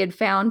 pleased that we had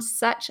found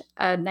such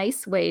a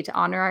nice way to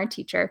honor our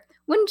teacher.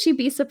 Wouldn't you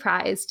be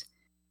surprised?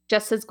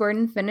 Just as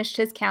Gordon finished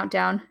his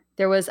countdown,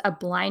 there was a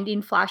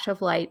blinding flash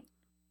of light.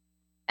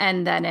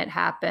 And then it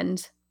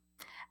happened.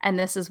 And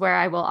this is where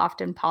I will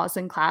often pause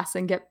in class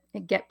and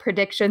get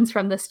predictions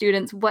from the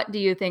students. What do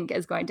you think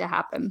is going to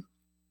happen?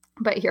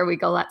 But here we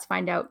go. Let's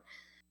find out.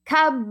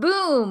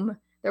 Kaboom!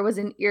 There was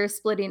an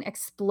ear-splitting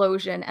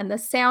explosion and the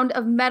sound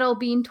of metal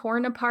being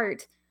torn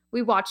apart.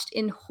 We watched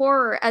in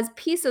horror as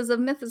pieces of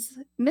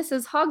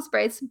Mrs.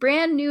 Hogsbrythe's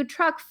brand new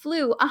truck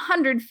flew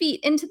 100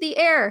 feet into the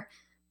air.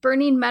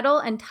 Burning metal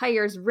and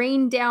tires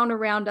rained down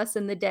around us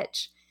in the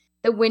ditch.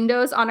 The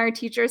windows on our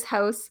teacher's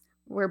house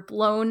were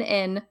blown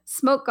in.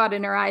 Smoke got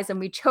in our eyes and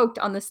we choked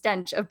on the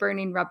stench of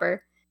burning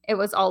rubber. It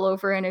was all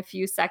over in a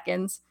few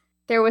seconds.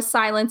 There was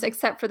silence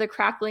except for the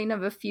crackling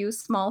of a few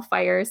small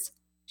fires.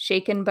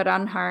 Shaken but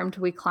unharmed,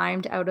 we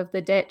climbed out of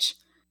the ditch.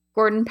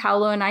 Gordon,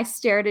 Paolo, and I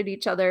stared at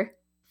each other.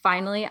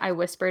 Finally, I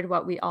whispered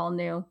what we all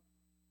knew.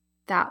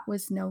 That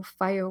was no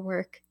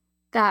firework.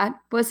 That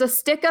was a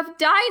stick of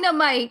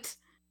dynamite!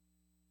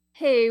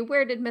 Hey,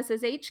 where did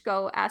Mrs. H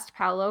go? Asked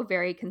Paolo,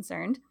 very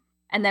concerned.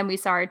 And then we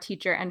saw our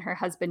teacher and her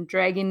husband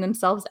dragging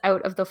themselves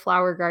out of the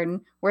flower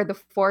garden where the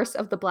force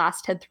of the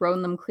blast had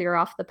thrown them clear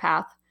off the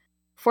path.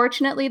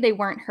 Fortunately, they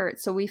weren't hurt,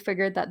 so we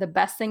figured that the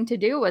best thing to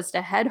do was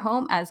to head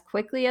home as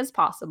quickly as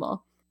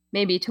possible.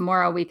 Maybe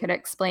tomorrow we could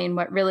explain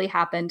what really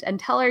happened and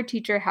tell our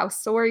teacher how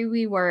sorry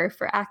we were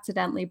for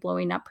accidentally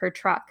blowing up her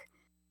truck.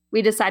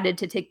 We decided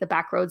to take the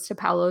back roads to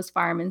Paolo's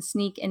farm and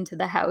sneak into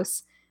the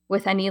house.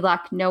 With any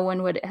luck, no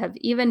one would have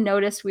even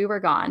noticed we were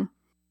gone.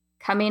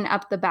 Coming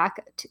up the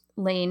back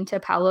lane to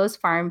Paolo's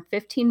farm,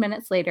 15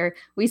 minutes later,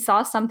 we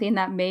saw something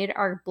that made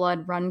our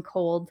blood run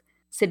cold.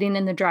 Sitting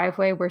in the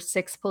driveway were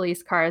 6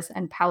 police cars,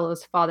 and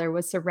Paolo's father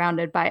was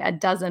surrounded by a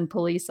dozen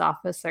police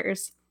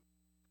officers.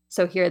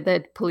 So here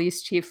the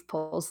police chief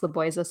pulls the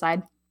boys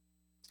aside.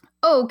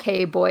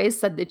 Okay, boys,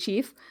 said the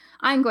chief.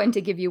 I'm going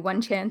to give you one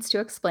chance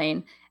to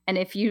explain, and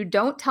if you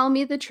don't tell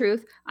me the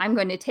truth, I'm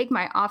going to take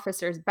my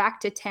officers back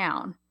to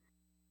town.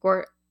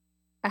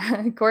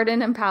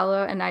 Gordon and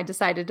Paolo and I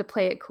decided to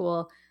play it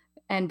cool,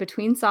 and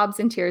between sobs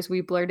and tears,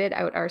 we blurted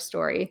out our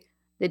story.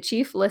 The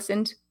chief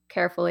listened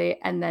carefully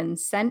and then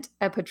sent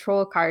a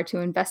patrol car to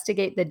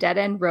investigate the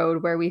dead-end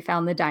road where we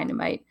found the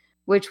dynamite,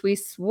 which we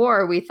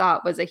swore we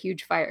thought was a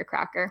huge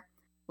firecracker.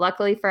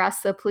 Luckily for us,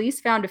 the police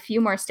found a few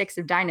more sticks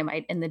of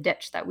dynamite in the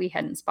ditch that we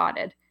hadn't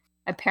spotted.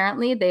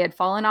 Apparently, they had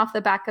fallen off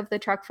the back of the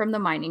truck from the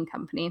mining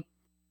company.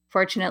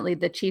 Fortunately,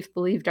 the chief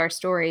believed our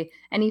story,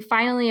 and he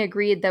finally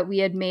agreed that we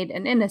had made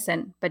an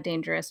innocent but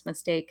dangerous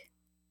mistake.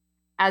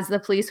 As the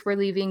police were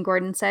leaving,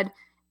 Gordon said,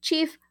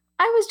 "Chief,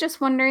 I was just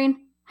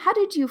wondering, how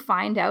did you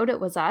find out it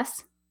was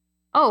us?"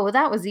 "Oh,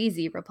 that was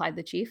easy," replied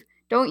the chief.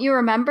 "Don't you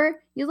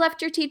remember? You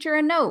left your teacher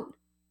a note."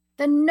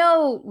 "The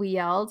note," we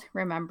yelled,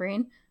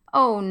 remembering.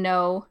 "Oh,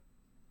 no."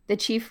 The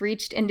chief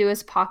reached into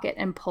his pocket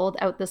and pulled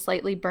out the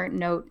slightly burnt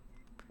note.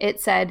 It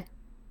said,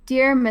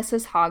 "Dear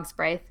Mrs.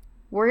 Hogsbraith,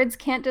 words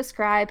can't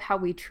describe how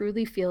we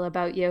truly feel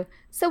about you,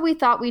 so we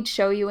thought we'd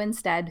show you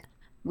instead.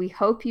 We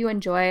hope you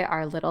enjoy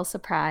our little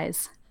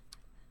surprise."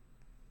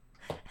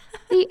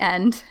 The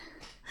end.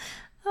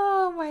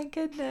 Oh my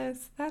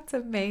goodness, that's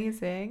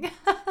amazing.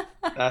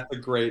 That's a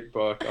great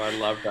book. Oh, I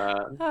love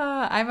that.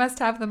 I must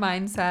have the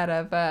mindset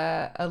of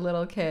a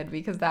little kid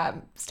because that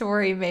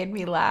story made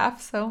me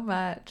laugh so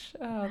much.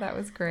 Oh, that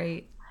was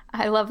great.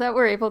 I love that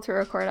we're able to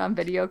record on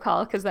video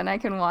call because then I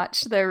can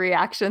watch the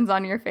reactions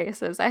on your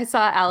faces. I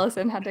saw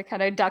Allison had to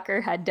kind of duck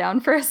her head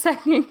down for a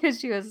second because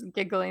she was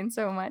giggling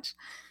so much.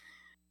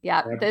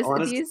 Yeah,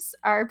 these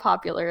are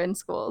popular in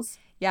schools.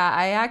 Yeah,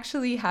 I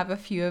actually have a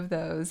few of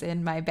those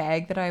in my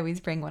bag that I always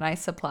bring when I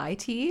supply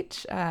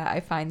teach. I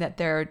find that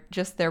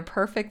they're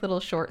perfect little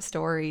short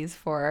stories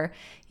for,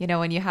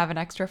 when you have an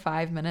extra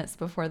 5 minutes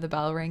before the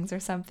bell rings or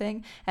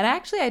something. And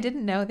actually, I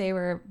didn't know they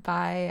were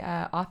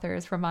by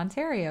authors from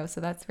Ontario,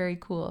 so that's very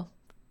cool.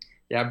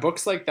 Yeah,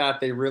 books like that,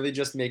 they really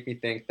just make me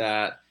think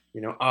that,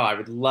 I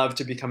would love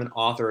to become an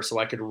author so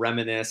I could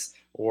reminisce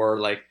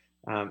or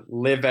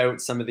live out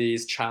some of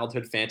these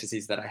childhood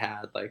fantasies that I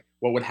had. Like,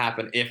 what would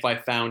happen if I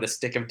found a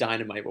stick of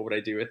dynamite? What would I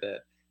do with it?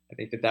 I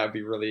think that would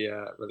be really,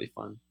 really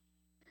fun.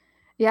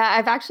 Yeah,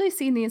 I've actually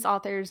seen these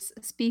authors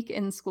speak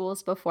in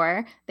schools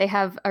before. They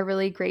have a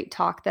really great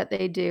talk that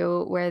they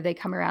do where they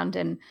come around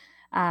and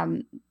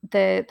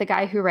the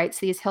guy who writes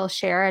these, he'll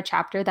share a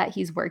chapter that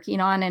he's working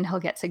on and he'll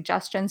get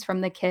suggestions from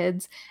the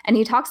kids. And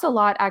he talks a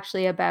lot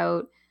actually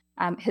about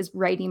his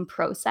writing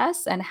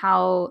process and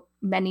how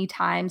many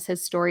times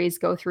his stories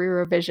go through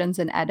revisions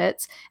and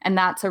edits. And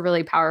that's a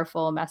really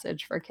powerful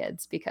message for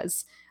kids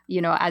because,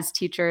 as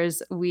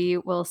teachers, we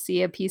will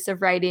see a piece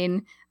of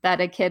writing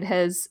that a kid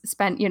has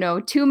spent,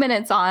 2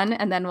 minutes on,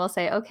 and then we'll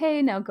say,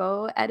 okay, now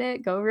go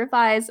edit, go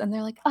revise. And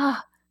they're like,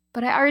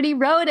 but I already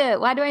wrote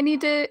it. Why do I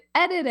need to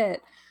edit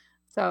it?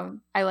 So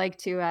I like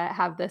to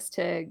have this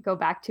to go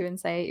back to and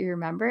say, you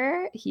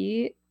remember,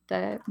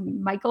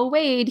 Michael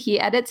Wade, he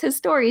edits his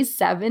stories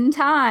 7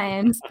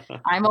 times.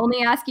 I'm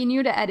only asking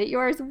you to edit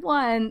yours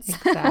once.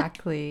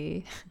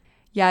 Exactly.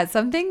 Yeah,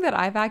 something that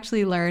I've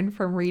actually learned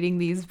from reading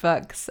these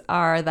books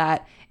are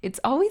that it's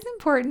always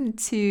important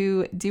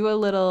to do a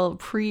little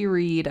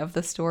pre-read of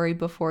the story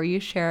before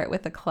you share it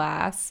with a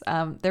class.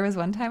 There was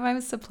one time I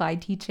was supply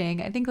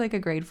teaching, I think like a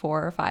grade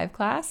 4 or 5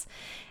 class.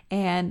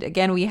 And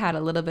again, we had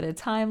a little bit of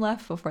time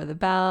left before the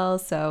bell.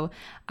 So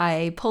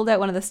I pulled out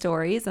one of the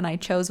stories and I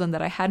chose one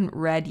that I hadn't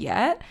read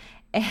yet.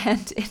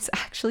 And it's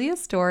actually a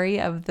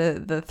story of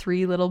the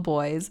 3 little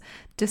boys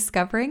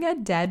discovering a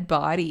dead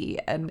body.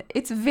 And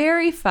it's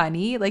very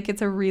funny. Like,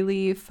 it's a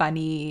really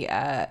funny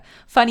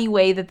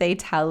way that they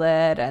tell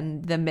it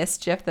and the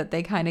mischief that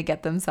they kind of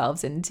get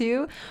themselves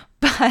into.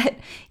 But,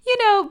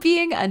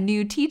 being a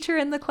new teacher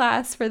in the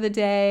class for the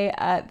day,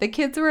 the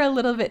kids were a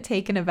little bit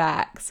taken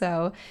aback.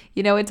 So,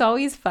 it's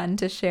always fun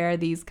to share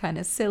these kind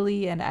of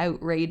silly and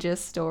outrageous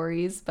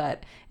stories,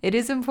 but it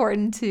is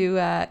important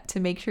to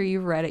make sure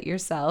you've read it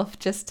yourself,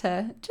 just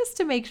to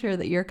make sure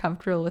that you're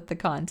comfortable with the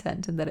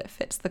content and that it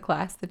fits the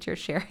class that you're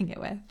sharing it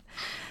with.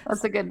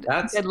 That's a good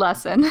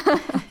lesson.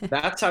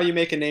 That's how you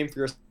make a name for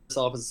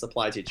yourself as a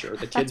supply teacher.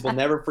 The kids will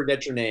never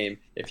forget your name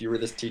if you were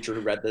this teacher who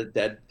read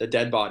the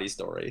dead body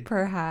story.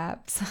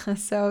 Perhaps.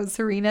 So,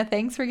 Serena,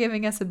 thanks for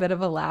giving us a bit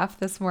of a laugh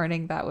this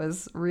morning. That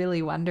was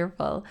really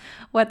wonderful.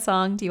 What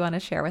song do you want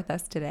to share with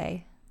us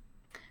today?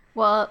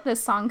 Well,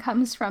 this song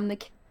comes from the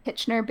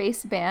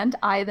Kitchener-based band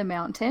I the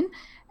Mountain.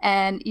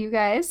 And you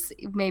guys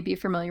may be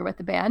familiar with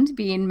the band,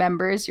 being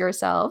members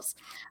yourselves.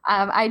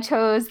 I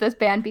chose this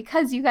band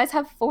because you guys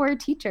have 4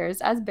 teachers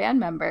as band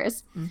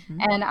members. Mm-hmm.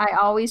 And I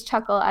always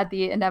chuckle at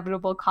the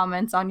inevitable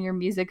comments on your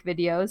music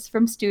videos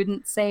from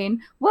students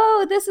saying,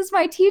 "Whoa, this is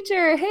my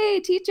teacher. Hey,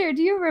 teacher,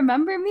 do you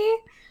remember me?"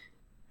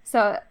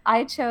 So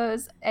I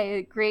chose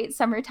a great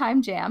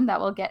summertime jam that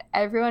will get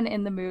everyone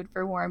in the mood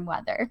for warm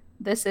weather.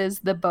 This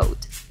is The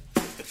Boat.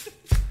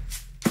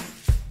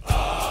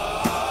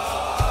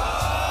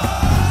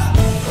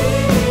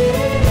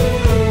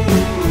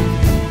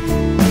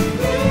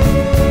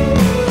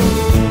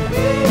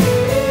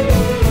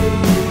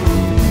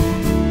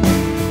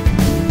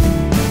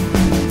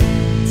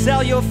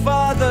 Tell your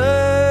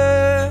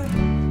father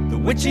the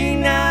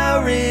witching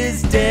hour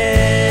is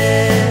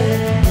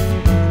dead.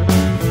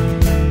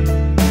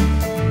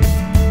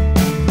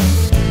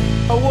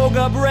 I woke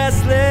up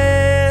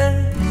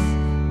restless,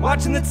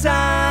 watching the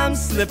time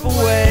slip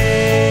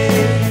away.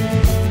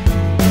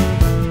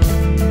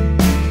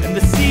 And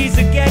the seas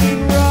are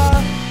getting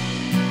rough,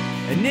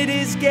 and it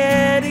is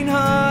getting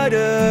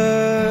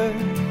harder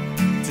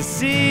to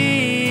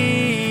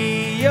see.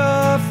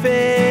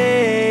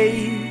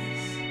 face.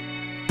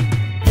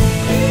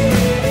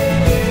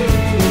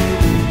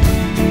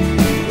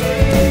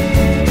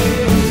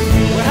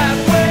 We're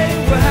halfway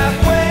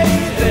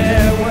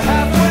there. We're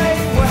halfway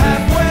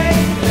there.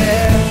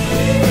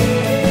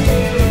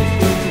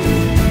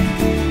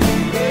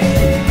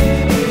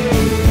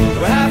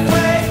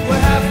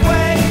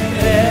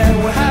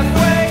 We're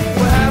halfway there.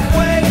 We're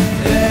halfway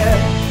there.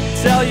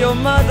 Tell your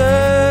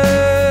mother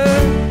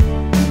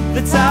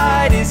the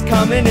tide is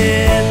coming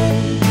in.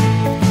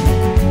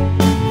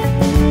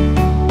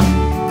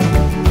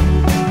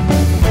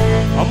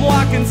 I'm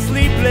walking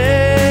sleepless,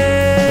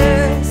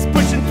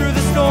 pushing through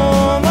the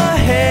storm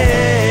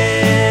ahead.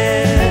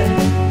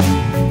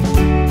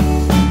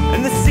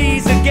 And the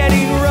seas are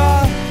getting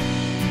rough,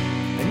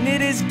 and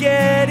it is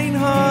getting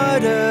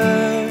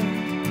harder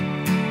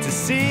to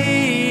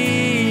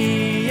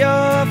see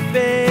your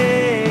face.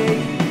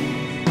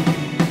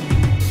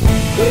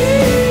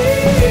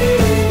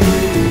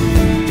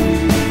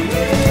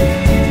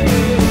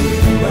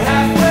 We're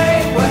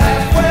halfway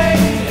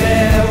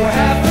there. We're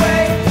halfway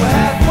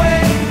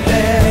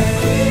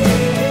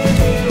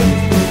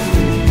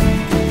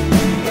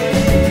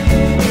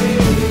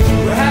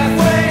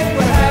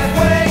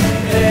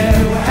there.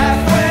 We're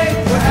halfway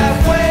there. We're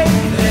halfway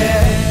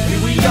there. We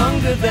were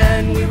younger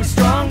then, we were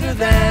stronger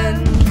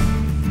then.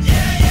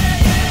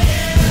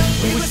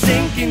 We were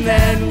sinking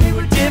then, we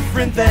were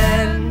different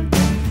then.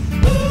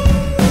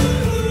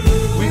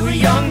 We were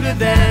younger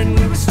then,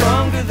 we were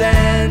stronger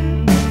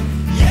then.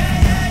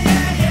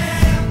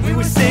 We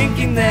were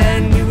sinking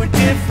then, we were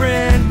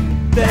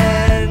different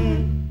then.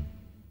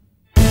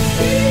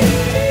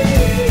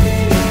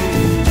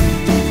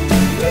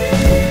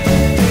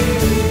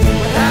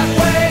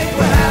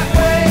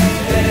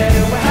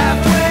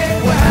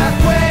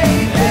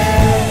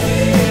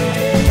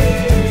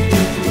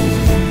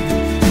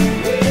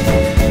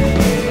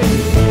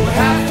 We're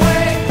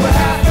halfway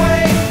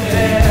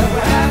there.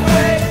 We're halfway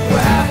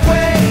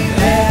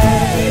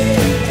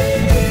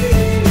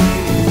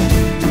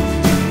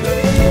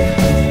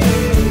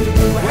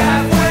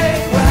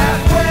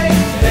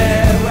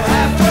there. We're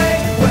halfway there.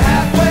 We're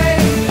halfway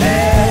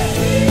there.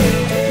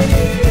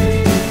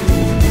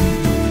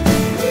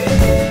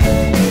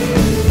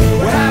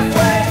 We're halfway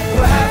there.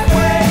 We're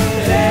halfway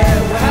there.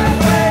 We're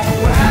halfway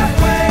there. We're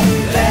halfway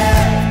there.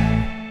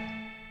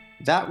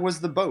 That was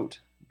The Boat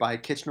by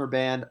Kitchener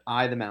band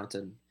I the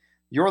Mountain.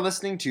 You're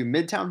listening to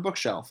Midtown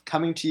Bookshelf,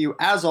 coming to you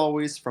as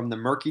always from the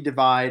murky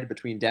divide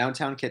between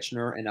downtown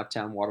Kitchener and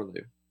uptown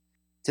Waterloo.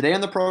 Today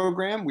on the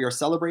program, we are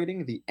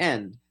celebrating the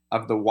end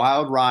of the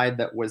wild ride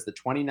that was the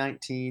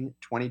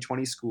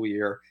 2019-2020 school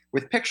year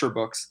with picture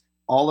books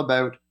all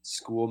about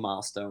school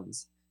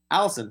milestones.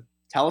 Allison,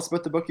 tell us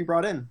about the book you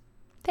brought in.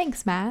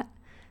 Thanks, Matt.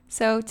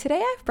 So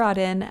today I've brought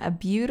in a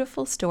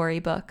beautiful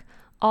storybook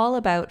all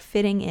about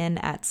fitting in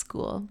at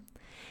school.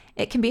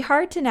 It can be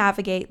hard to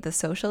navigate the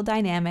social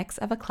dynamics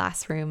of a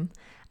classroom,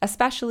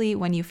 especially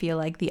when you feel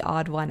like the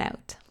odd one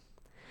out.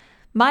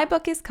 My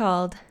book is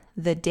called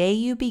The Day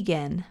You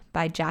Begin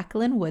by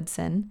Jacqueline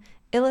Woodson,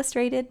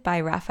 illustrated by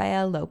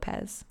Rafael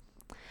Lopez.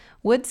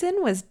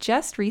 Woodson was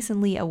just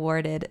recently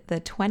awarded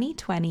the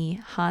 2020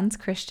 Hans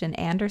Christian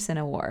Andersen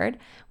Award,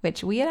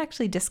 which we had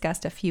actually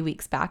discussed a few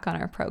weeks back on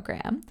our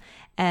program.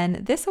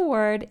 And this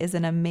award is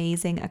an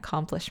amazing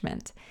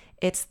accomplishment.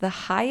 It's the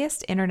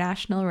highest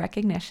international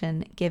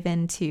recognition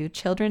given to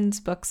children's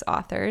books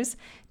authors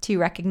to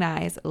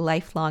recognize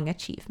lifelong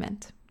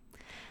achievement.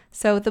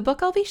 So the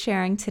book I'll be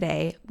sharing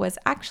today was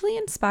actually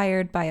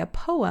inspired by a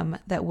poem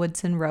that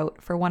Woodson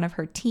wrote for one of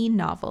her teen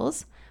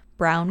novels,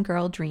 Brown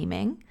Girl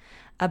Dreaming,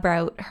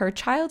 about her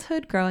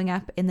childhood growing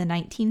up in the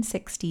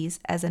 1960s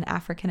as an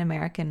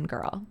African-American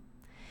girl.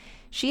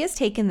 She has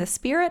taken the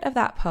spirit of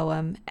that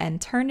poem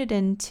and turned it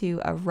into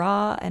a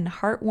raw and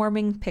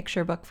heartwarming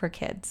picture book for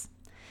kids.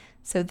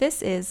 So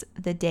this is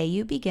The Day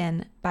You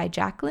Begin by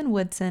Jacqueline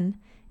Woodson,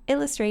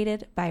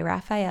 illustrated by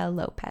Rafael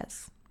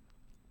Lopez.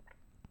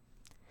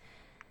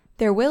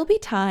 There will be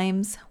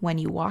times when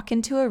you walk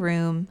into a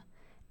room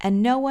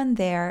and no one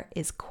there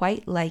is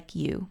quite like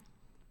you.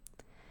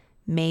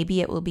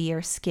 Maybe it will be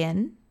your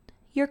skin,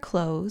 your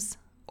clothes,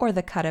 or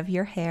the cut of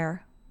your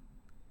hair.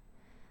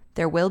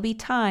 There will be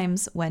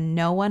times when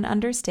no one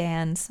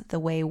understands the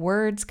way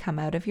words come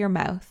out of your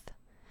mouth,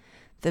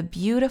 the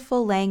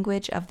beautiful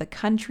language of the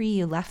country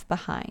you left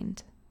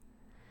behind.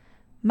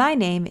 My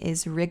name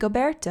is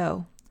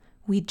Rigoberto.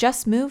 We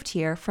just moved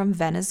here from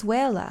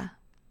Venezuela.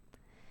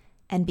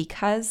 And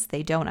because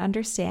they don't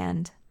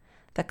understand,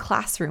 the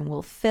classroom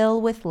will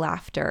fill with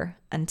laughter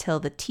until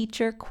the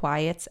teacher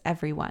quiets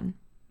everyone.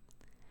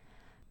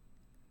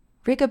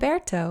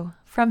 Rigoberto,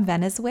 from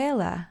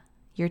Venezuela,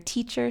 your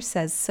teacher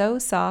says so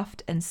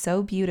soft and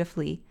so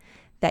beautifully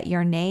that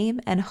your name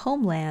and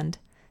homeland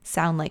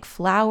sound like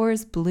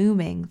flowers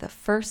blooming the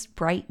first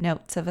bright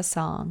notes of a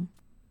song.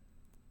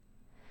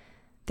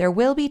 There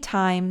will be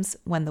times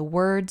when the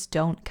words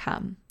don't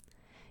come.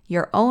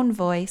 Your own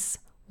voice,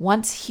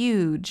 once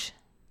huge,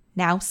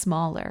 now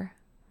smaller.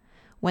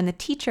 When the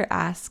teacher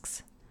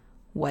asks,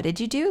 "What did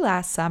you do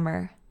last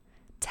summer?"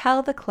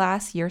 Tell the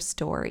class your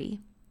story.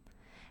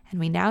 And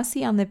we now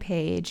see on the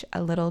page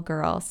a little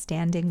girl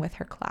standing with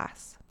her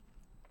class.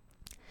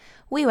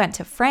 We went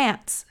to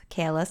France,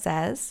 Kayla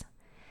says.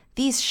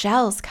 These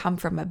shells come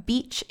from a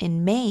beach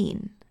in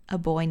Maine. A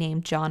boy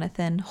named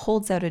Jonathan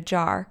holds out a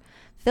jar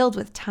filled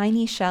with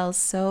tiny shells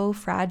so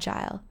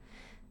fragile.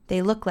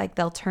 They look like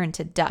they'll turn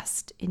to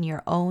dust in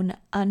your own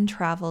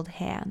untraveled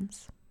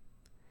hands.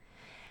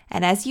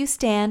 And as you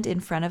stand in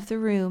front of the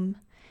room,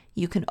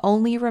 you can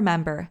only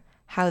remember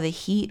how the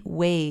heat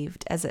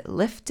waved as it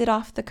lifted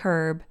off the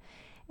curb,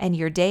 and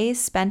your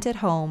days spent at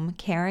home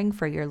caring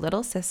for your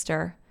little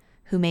sister,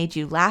 who made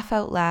you laugh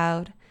out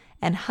loud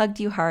and hugged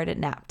you hard at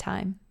nap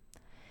time.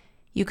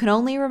 You can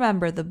only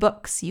remember the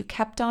books you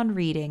kept on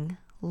reading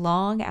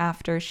long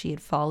after she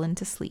had fallen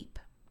to sleep.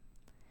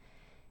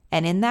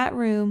 And in that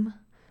room,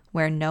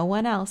 where no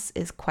one else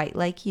is quite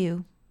like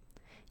you,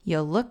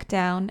 you'll look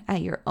down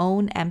at your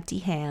own empty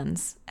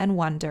hands and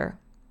wonder,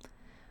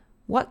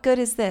 what good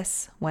is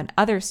this when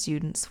other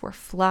students were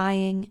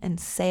flying and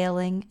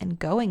sailing and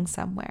going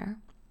somewhere?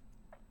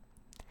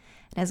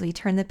 And as we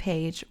turn the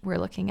page, we're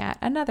looking at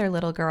another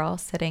little girl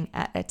sitting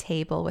at a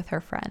table with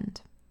her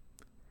friend.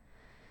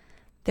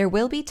 There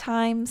will be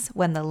times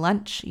when the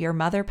lunch your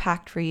mother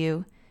packed for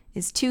you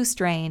is too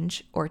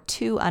strange or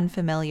too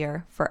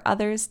unfamiliar for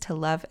others to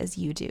love as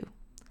you do.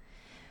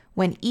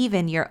 When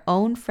even your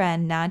own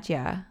friend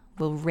Nadia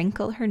will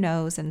wrinkle her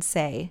nose and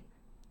say,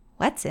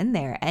 "What's in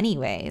there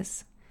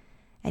anyways?"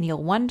 And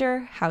you'll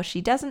wonder how she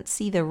doesn't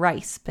see the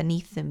rice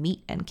beneath the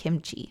meat and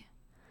kimchi.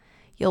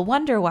 You'll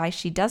wonder why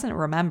she doesn't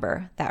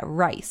remember that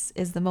rice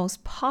is the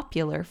most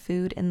popular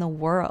food in the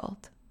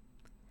world.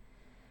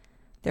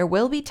 There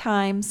will be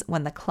times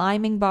when the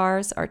climbing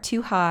bars are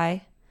too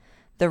high,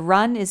 the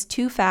run is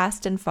too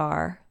fast and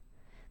far,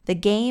 the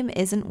game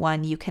isn't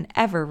one you can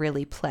ever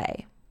really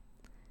play.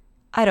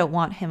 I don't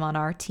want him on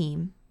our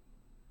team.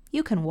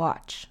 You can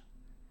watch.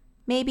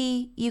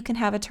 Maybe you can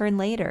have a turn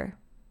later.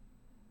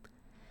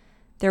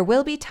 There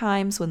will be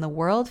times when the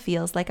world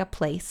feels like a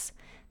place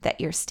that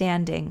you're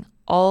standing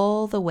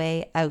all the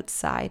way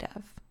outside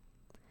of.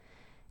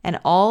 And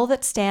all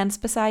that stands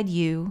beside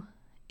you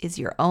is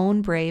your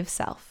own brave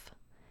self,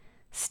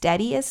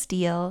 steady as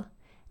steel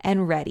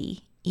and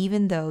ready,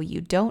 even though you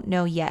don't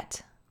know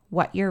yet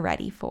what you're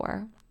ready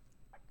for.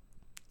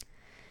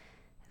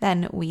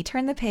 Then we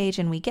turn the page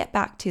and we get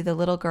back to the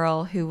little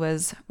girl who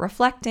was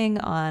reflecting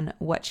on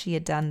what she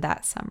had done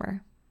that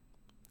summer.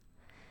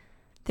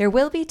 There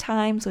will be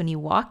times when you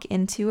walk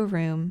into a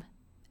room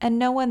and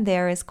no one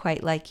there is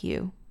quite like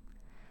you,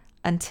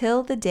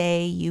 until the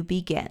day you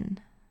begin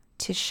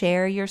to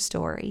share your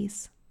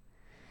stories.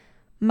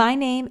 My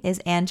name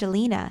is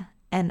Angelina,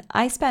 and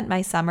I spent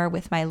my summer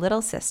with my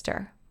little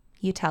sister,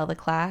 you tell the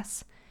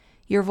class,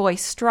 your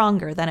voice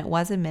stronger than it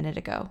was a minute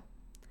ago.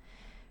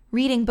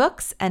 Reading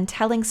books and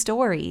telling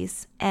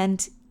stories,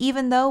 and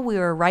even though we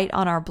were right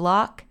on our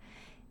block,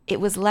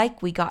 it was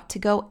like we got to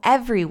go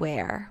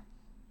everywhere.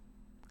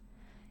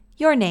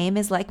 Your name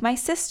is like my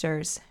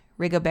sister's,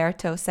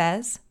 Rigoberto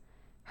says.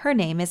 Her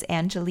name is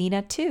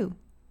Angelina too.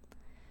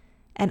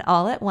 And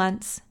all at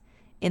once,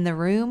 in the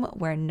room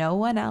where no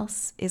one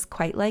else is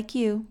quite like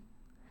you,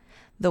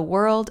 the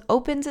world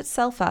opens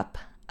itself up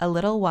a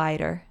little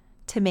wider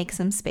to make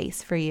some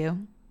space for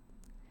you.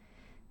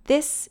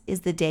 This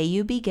is the day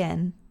you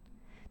begin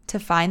to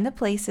find the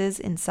places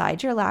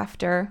inside your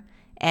laughter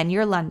and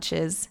your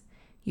lunches,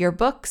 your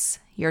books,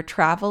 your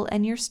travel,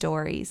 and your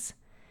stories,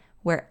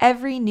 where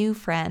every new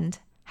friend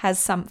has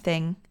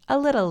something a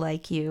little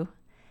like you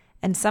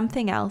and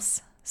something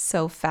else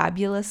so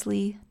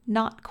fabulously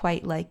not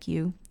quite like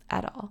you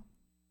at all.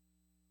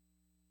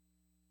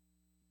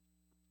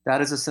 That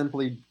is a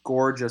simply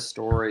gorgeous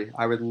story.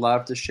 I would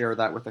love to share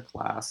that with the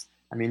class.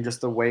 I mean,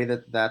 just the way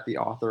that the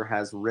author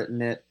has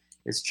written it,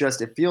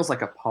 it feels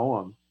like a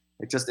poem.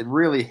 It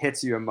really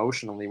hits you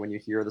emotionally when you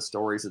hear the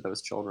stories of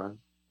those children.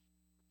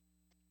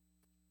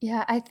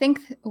 Yeah, I think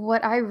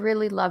what I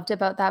really loved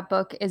about that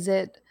book is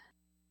it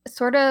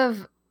sort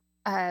of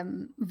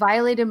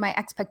violated my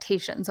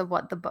expectations of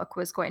what the book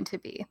was going to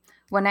be.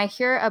 When I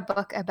hear a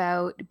book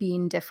about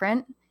being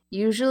different,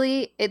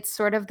 usually it's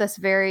sort of this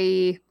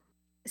very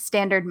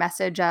standard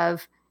message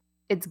of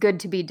it's good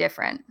to be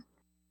different,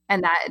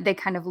 and that they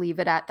kind of leave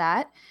it at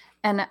that.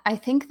 And I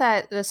think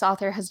that this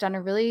author has done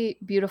a really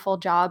beautiful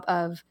job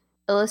of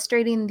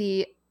illustrating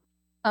the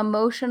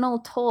emotional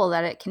toll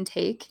that it can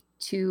take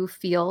to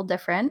feel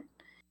different,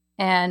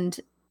 and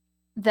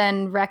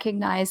then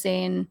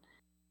recognizing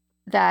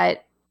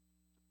that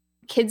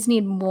kids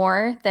need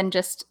more than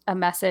just a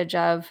message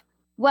of,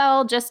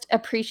 well, just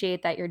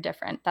appreciate that you're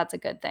different. That's a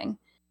good thing.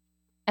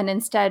 And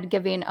instead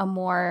giving a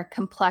more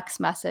complex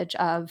message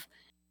of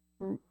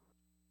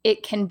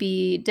it can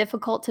be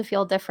difficult to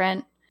feel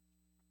different.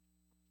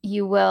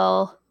 You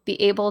will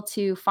be able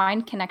to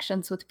find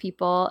connections with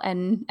people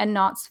and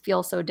not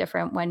feel so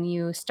different when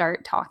you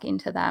start talking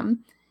to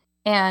them.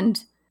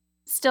 And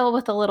still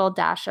with a little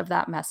dash of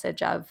that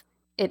message of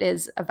it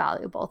is a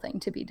valuable thing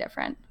to be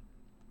different.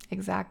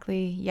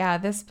 Exactly. Yeah,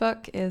 this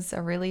book is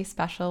a really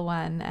special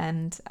one.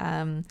 And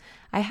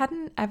I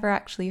hadn't ever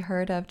actually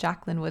heard of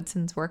Jacqueline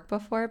Woodson's work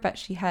before, but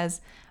she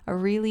has a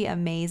really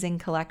amazing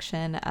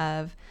collection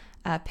of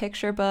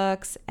picture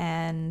books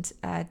and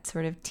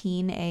sort of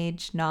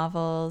teenage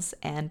novels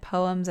and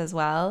poems as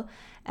well.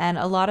 And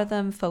a lot of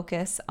them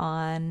focus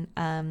on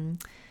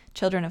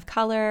children of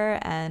color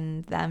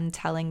and them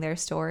telling their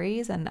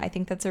stories. And I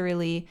think that's a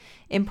really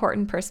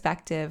important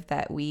perspective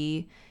that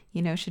we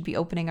should be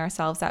opening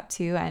ourselves up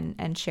to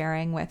and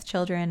sharing with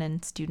children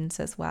and students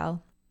as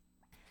well.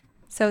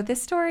 So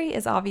this story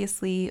is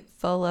obviously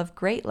full of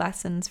great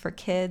lessons for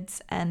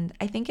kids, and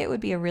I think it would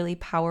be a really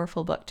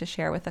powerful book to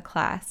share with a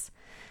class.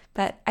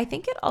 But I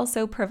think it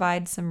also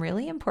provides some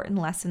really important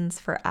lessons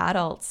for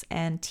adults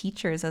and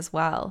teachers as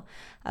well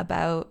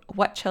about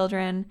what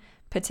children,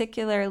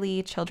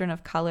 particularly children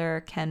of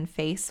color, can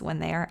face when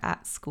they are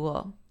at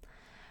school.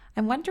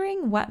 I'm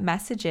wondering, what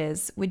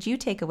messages would you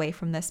take away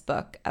from this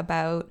book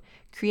about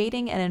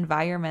creating an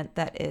environment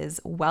that is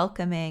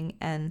welcoming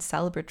and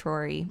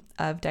celebratory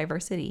of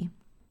diversity?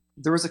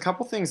 There was a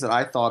couple things that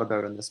I thought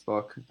about in this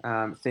book,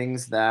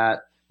 things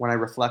that when I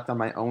reflect on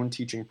my own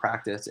teaching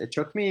practice, it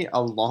took me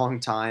a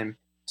long time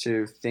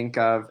to think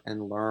of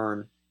and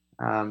learn.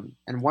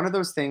 And one of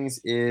those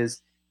things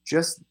is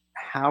just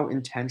how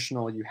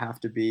intentional you have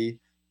to be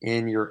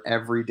in your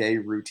everyday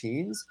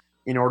routines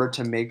in order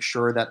to make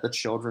sure that the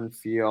children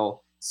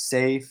feel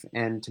safe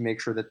and to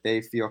make sure that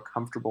they feel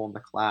comfortable in the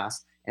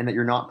class and that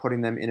you're not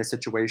putting them in a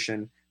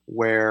situation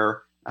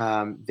where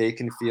they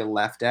can feel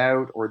left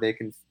out or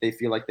they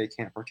feel like they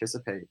can't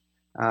participate.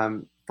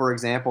 For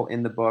example,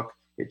 in the book,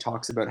 it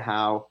talks about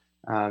how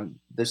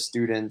the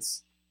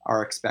students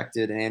are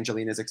expected, and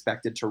Angelina is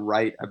expected to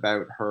write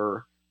about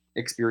her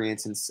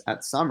experience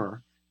at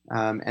summer.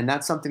 And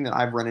that's something that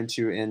I've run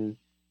into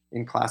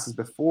in classes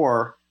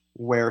before,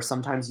 where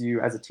sometimes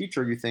you, as a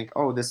teacher, you think,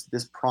 oh, this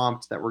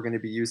prompt that we're going to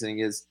be using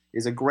is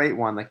a great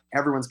one. Like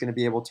everyone's going to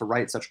be able to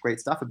write such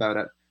great stuff about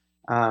it.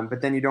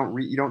 But then you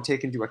don't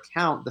take into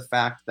account the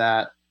fact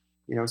that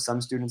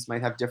some students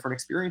might have different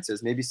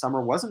experiences. Maybe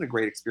summer wasn't a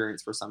great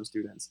experience for some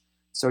students.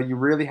 So you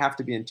really have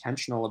to be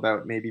intentional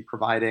about maybe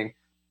providing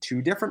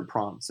 2 different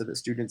prompts so that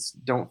students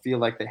don't feel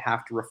like they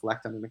have to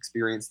reflect on an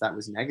experience that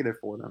was negative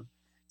for them.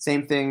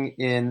 Same thing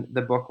in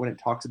the book when it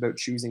talks about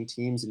choosing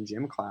teams in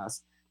gym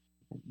class.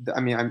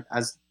 I mean,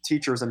 as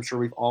teachers, I'm sure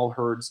we've all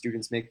heard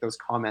students make those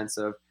comments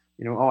of,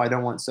 oh, I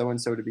don't want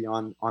so-and-so to be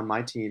on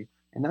my team.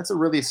 And that's a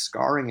really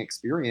scarring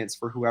experience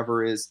for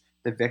whoever is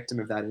the victim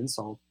of that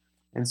insult.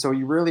 And so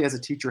you really, as a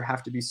teacher,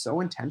 have to be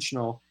so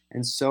intentional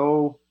and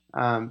so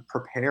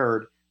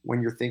prepared when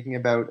you're thinking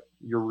about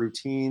your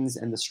routines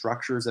and the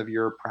structures of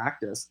your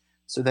practice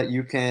so that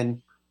you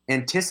can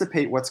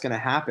anticipate what's going to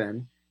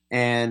happen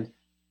and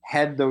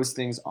head those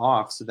things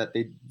off so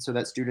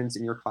that students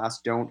in your class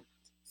don't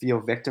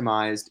feel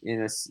victimized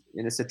in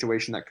a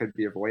situation that could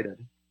be avoided.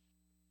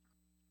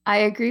 I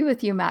agree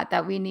with you, Matt,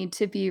 that we need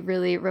to be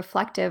really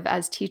reflective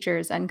as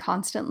teachers and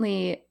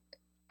constantly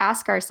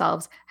ask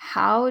ourselves,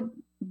 how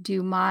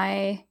do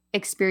my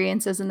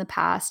experiences in the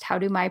past, how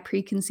do my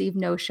preconceived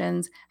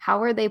notions,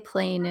 how are they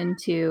playing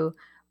into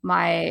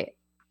my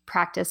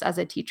practice as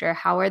a teacher?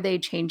 How are they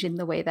changing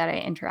the way that I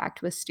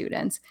interact with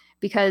students?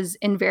 Because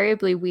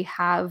invariably we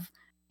have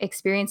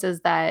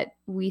experiences that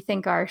we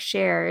think are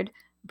shared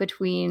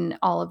between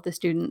all of the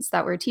students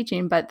that we're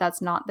teaching, but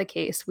that's not the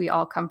case. We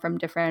all come from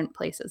different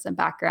places and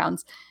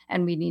backgrounds,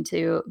 and we need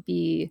to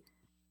be,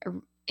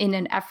 in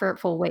an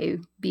effortful way,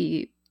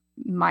 be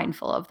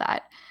mindful of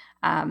that.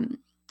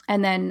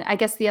 And then I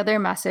guess the other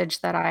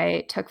message that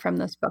I took from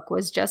this book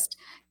was just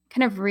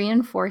kind of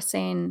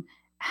reinforcing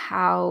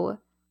how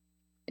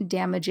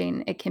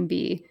damaging it can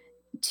be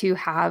to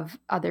have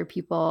other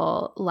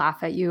people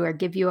laugh at you or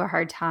give you a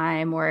hard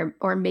time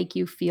or make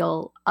you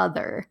feel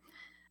other.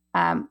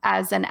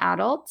 As an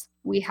adult,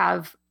 we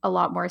have a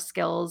lot more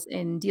skills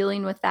in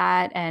dealing with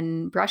that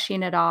and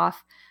brushing it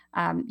off.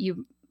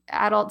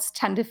 Adults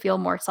tend to feel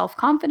more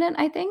self-confident,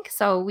 I think.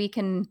 So we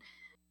can,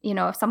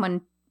 if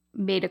someone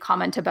made a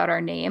comment about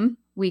our name,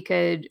 we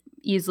could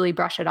easily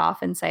brush it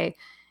off and say,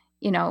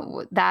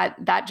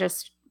 that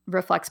just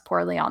reflects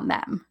poorly on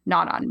them,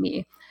 not on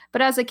me.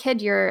 But as a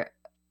kid, you're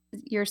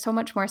so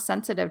much more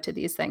sensitive to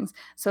these things.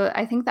 So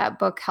I think that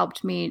book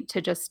helped me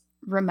to just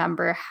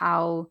remember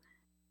how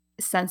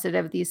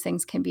sensitive these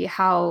things can be,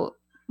 how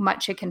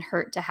much it can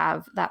hurt to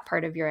have that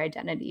part of your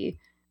identity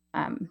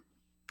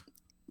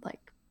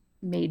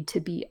made to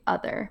be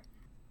other.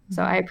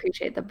 So I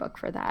appreciate the book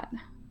for that.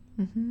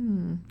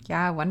 Mm-hmm.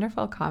 Yeah,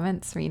 wonderful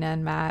comments, Serena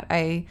and Matt.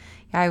 I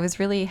was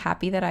really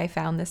happy that I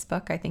found this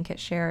book. I think it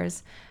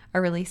shares a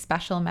really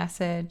special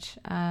message,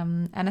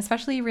 and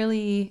especially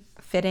really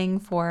fitting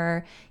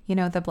for,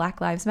 the Black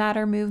Lives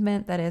Matter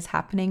movement that is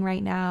happening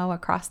right now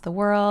across the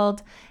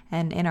world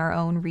and in our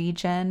own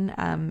region.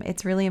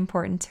 It's really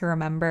important to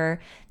remember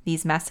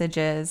these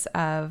messages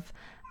of,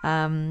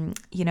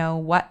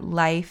 what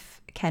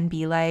life can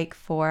be like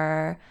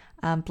for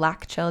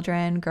Black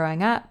children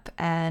growing up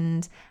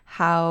and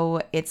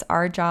how it's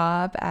our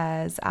job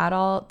as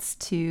adults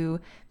to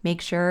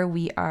make sure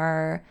we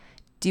are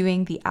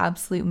doing the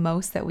absolute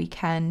most that we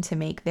can to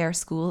make their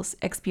school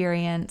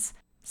experience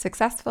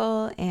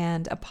successful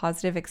and a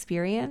positive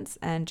experience,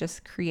 and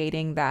just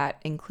creating that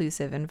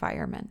inclusive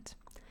environment.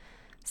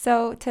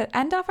 So to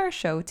end off our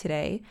show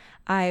today,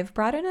 I've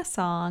brought in a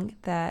song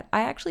that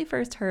I actually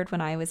first heard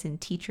when I was in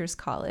Teachers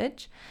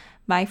College.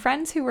 My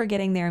friends who were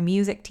getting their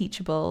music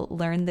teachable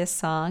learned this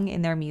song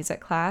in their music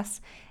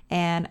class,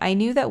 and I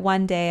knew that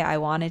one day I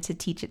wanted to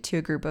teach it to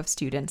a group of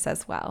students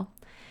as well.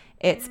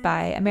 It's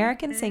by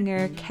American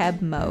singer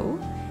Keb Mo,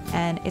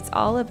 and it's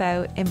all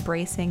about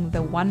embracing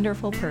the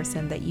wonderful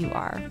person that you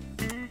are.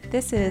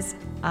 This is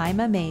I'm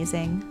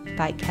Amazing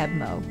by Keb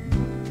Mo.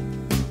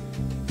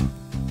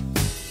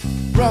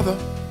 Brother,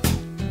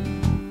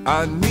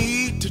 I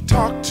need to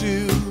talk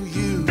to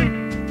you.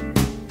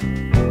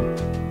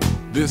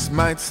 This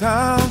might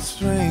sound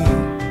strange,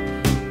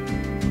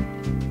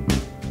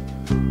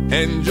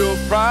 and you'll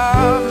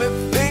probably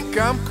think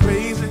I'm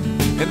crazy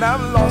and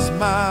I've lost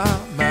my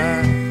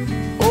mind.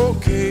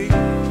 Okay,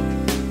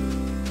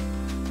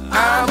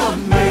 I'm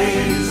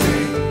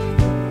amazing,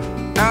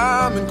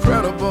 I'm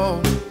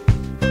incredible,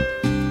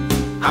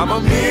 I'm a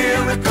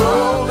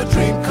miracle, a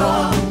dream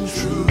come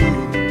true.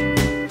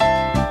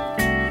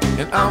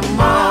 And I'm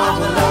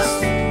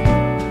marvelous,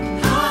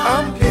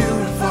 I'm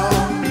beautiful.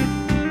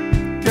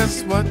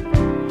 Guess what?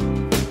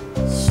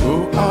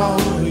 So are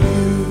you.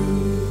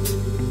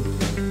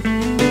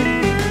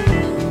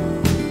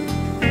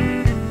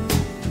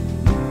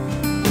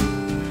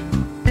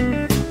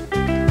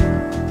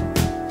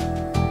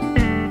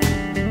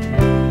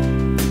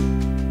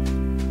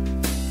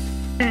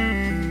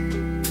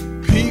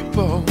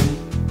 People,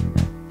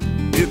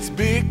 it's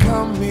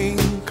becoming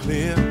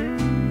clear,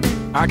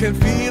 I can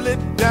feel it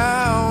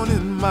down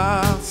in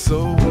my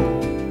soul.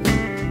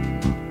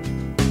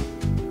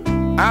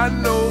 I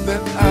know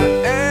that I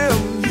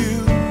am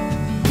you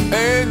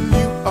and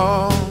you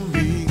are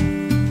me.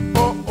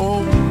 Oh,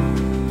 oh.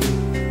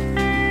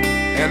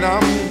 And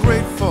I'm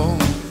grateful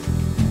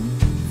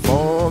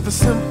for the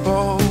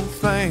simple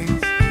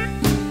things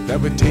that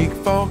we take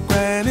for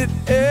granted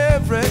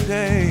every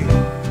day.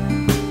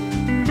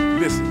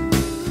 Listen,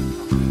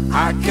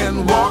 I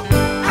can walk,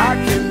 I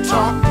can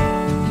talk,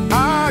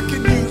 I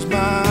can use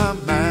my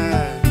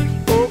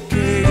mind,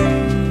 okay.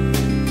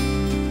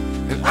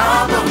 And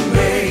I'm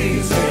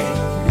amazing,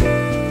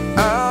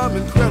 I'm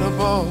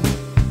incredible,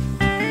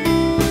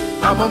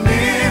 I'm a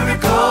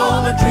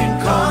miracle, a dream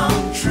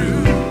come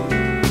true.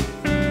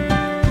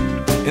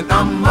 And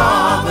I'm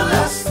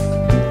marvelous,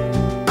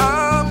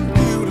 I'm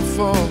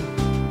beautiful.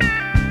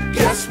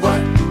 Guess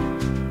what?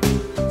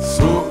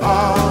 So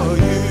are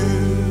you.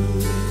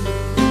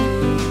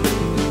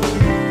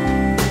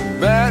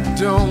 That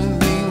don't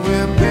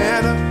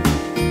better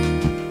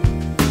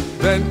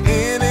than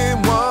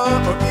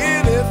anyone or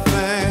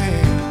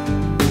anything.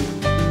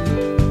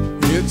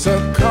 It's a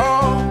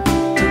call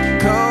to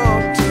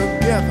come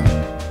together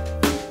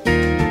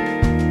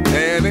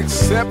and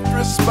accept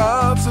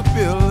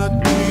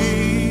responsibility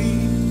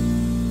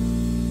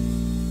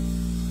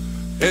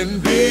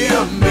and be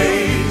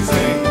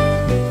amazing,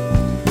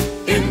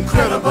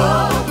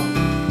 incredible.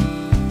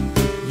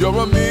 You're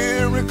a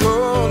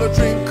miracle, a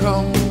dream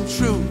come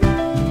true.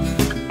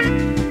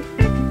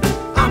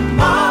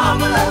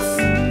 Marvelous,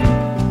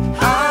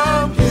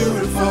 I'm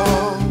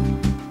beautiful.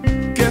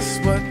 Guess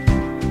what?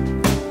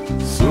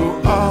 So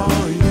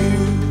are you.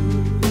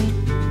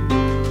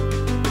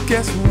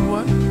 Guess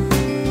what?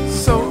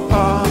 So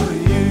are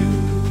you.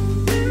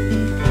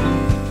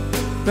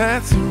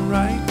 That's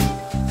right.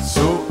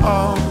 So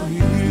are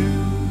you.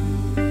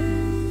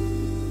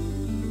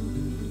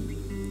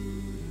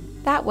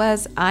 That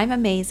was I'm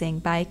Amazing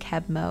by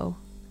Keb Mo.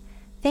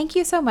 Thank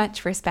you so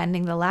much for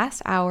spending the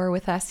last hour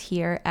with us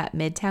here at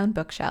Midtown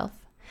Bookshelf.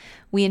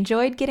 We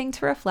enjoyed getting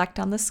to reflect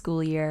on the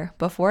school year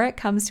before it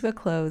comes to a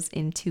close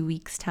in 2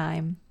 weeks'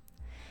 time.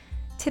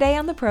 Today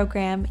on the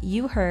program,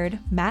 you heard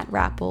Matt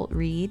Rappolt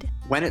read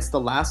When It's the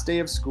Last Day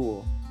of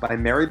School by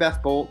Mary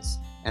Beth Boltz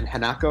and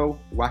Hanako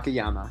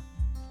Wakayama.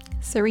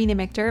 Serena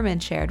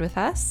McDiarmid shared with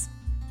us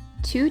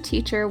To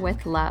Teacher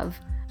with Love,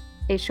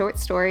 a short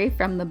story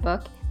from the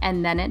book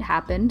And Then It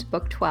Happened,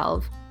 Book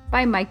 12,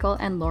 by Michael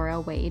and Laura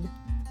Wade.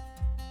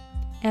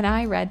 And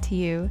I read to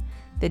you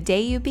The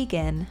Day You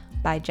Begin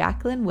by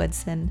Jacqueline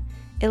Woodson,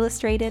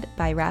 illustrated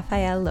by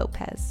Rafael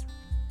Lopez.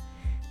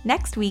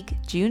 Next week,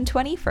 June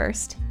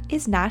 21st,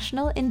 is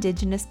National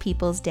Indigenous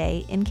Peoples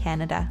Day in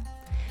Canada.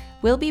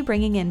 We'll be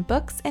bringing in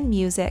books and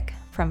music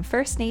from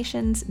First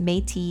Nations,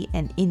 Métis,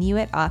 and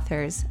Inuit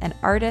authors and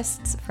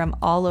artists from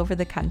all over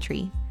the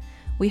country.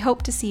 We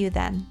hope to see you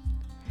then.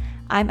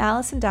 I'm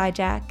Allison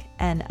Dyjach,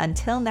 and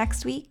until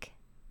next week,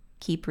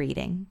 keep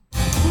reading.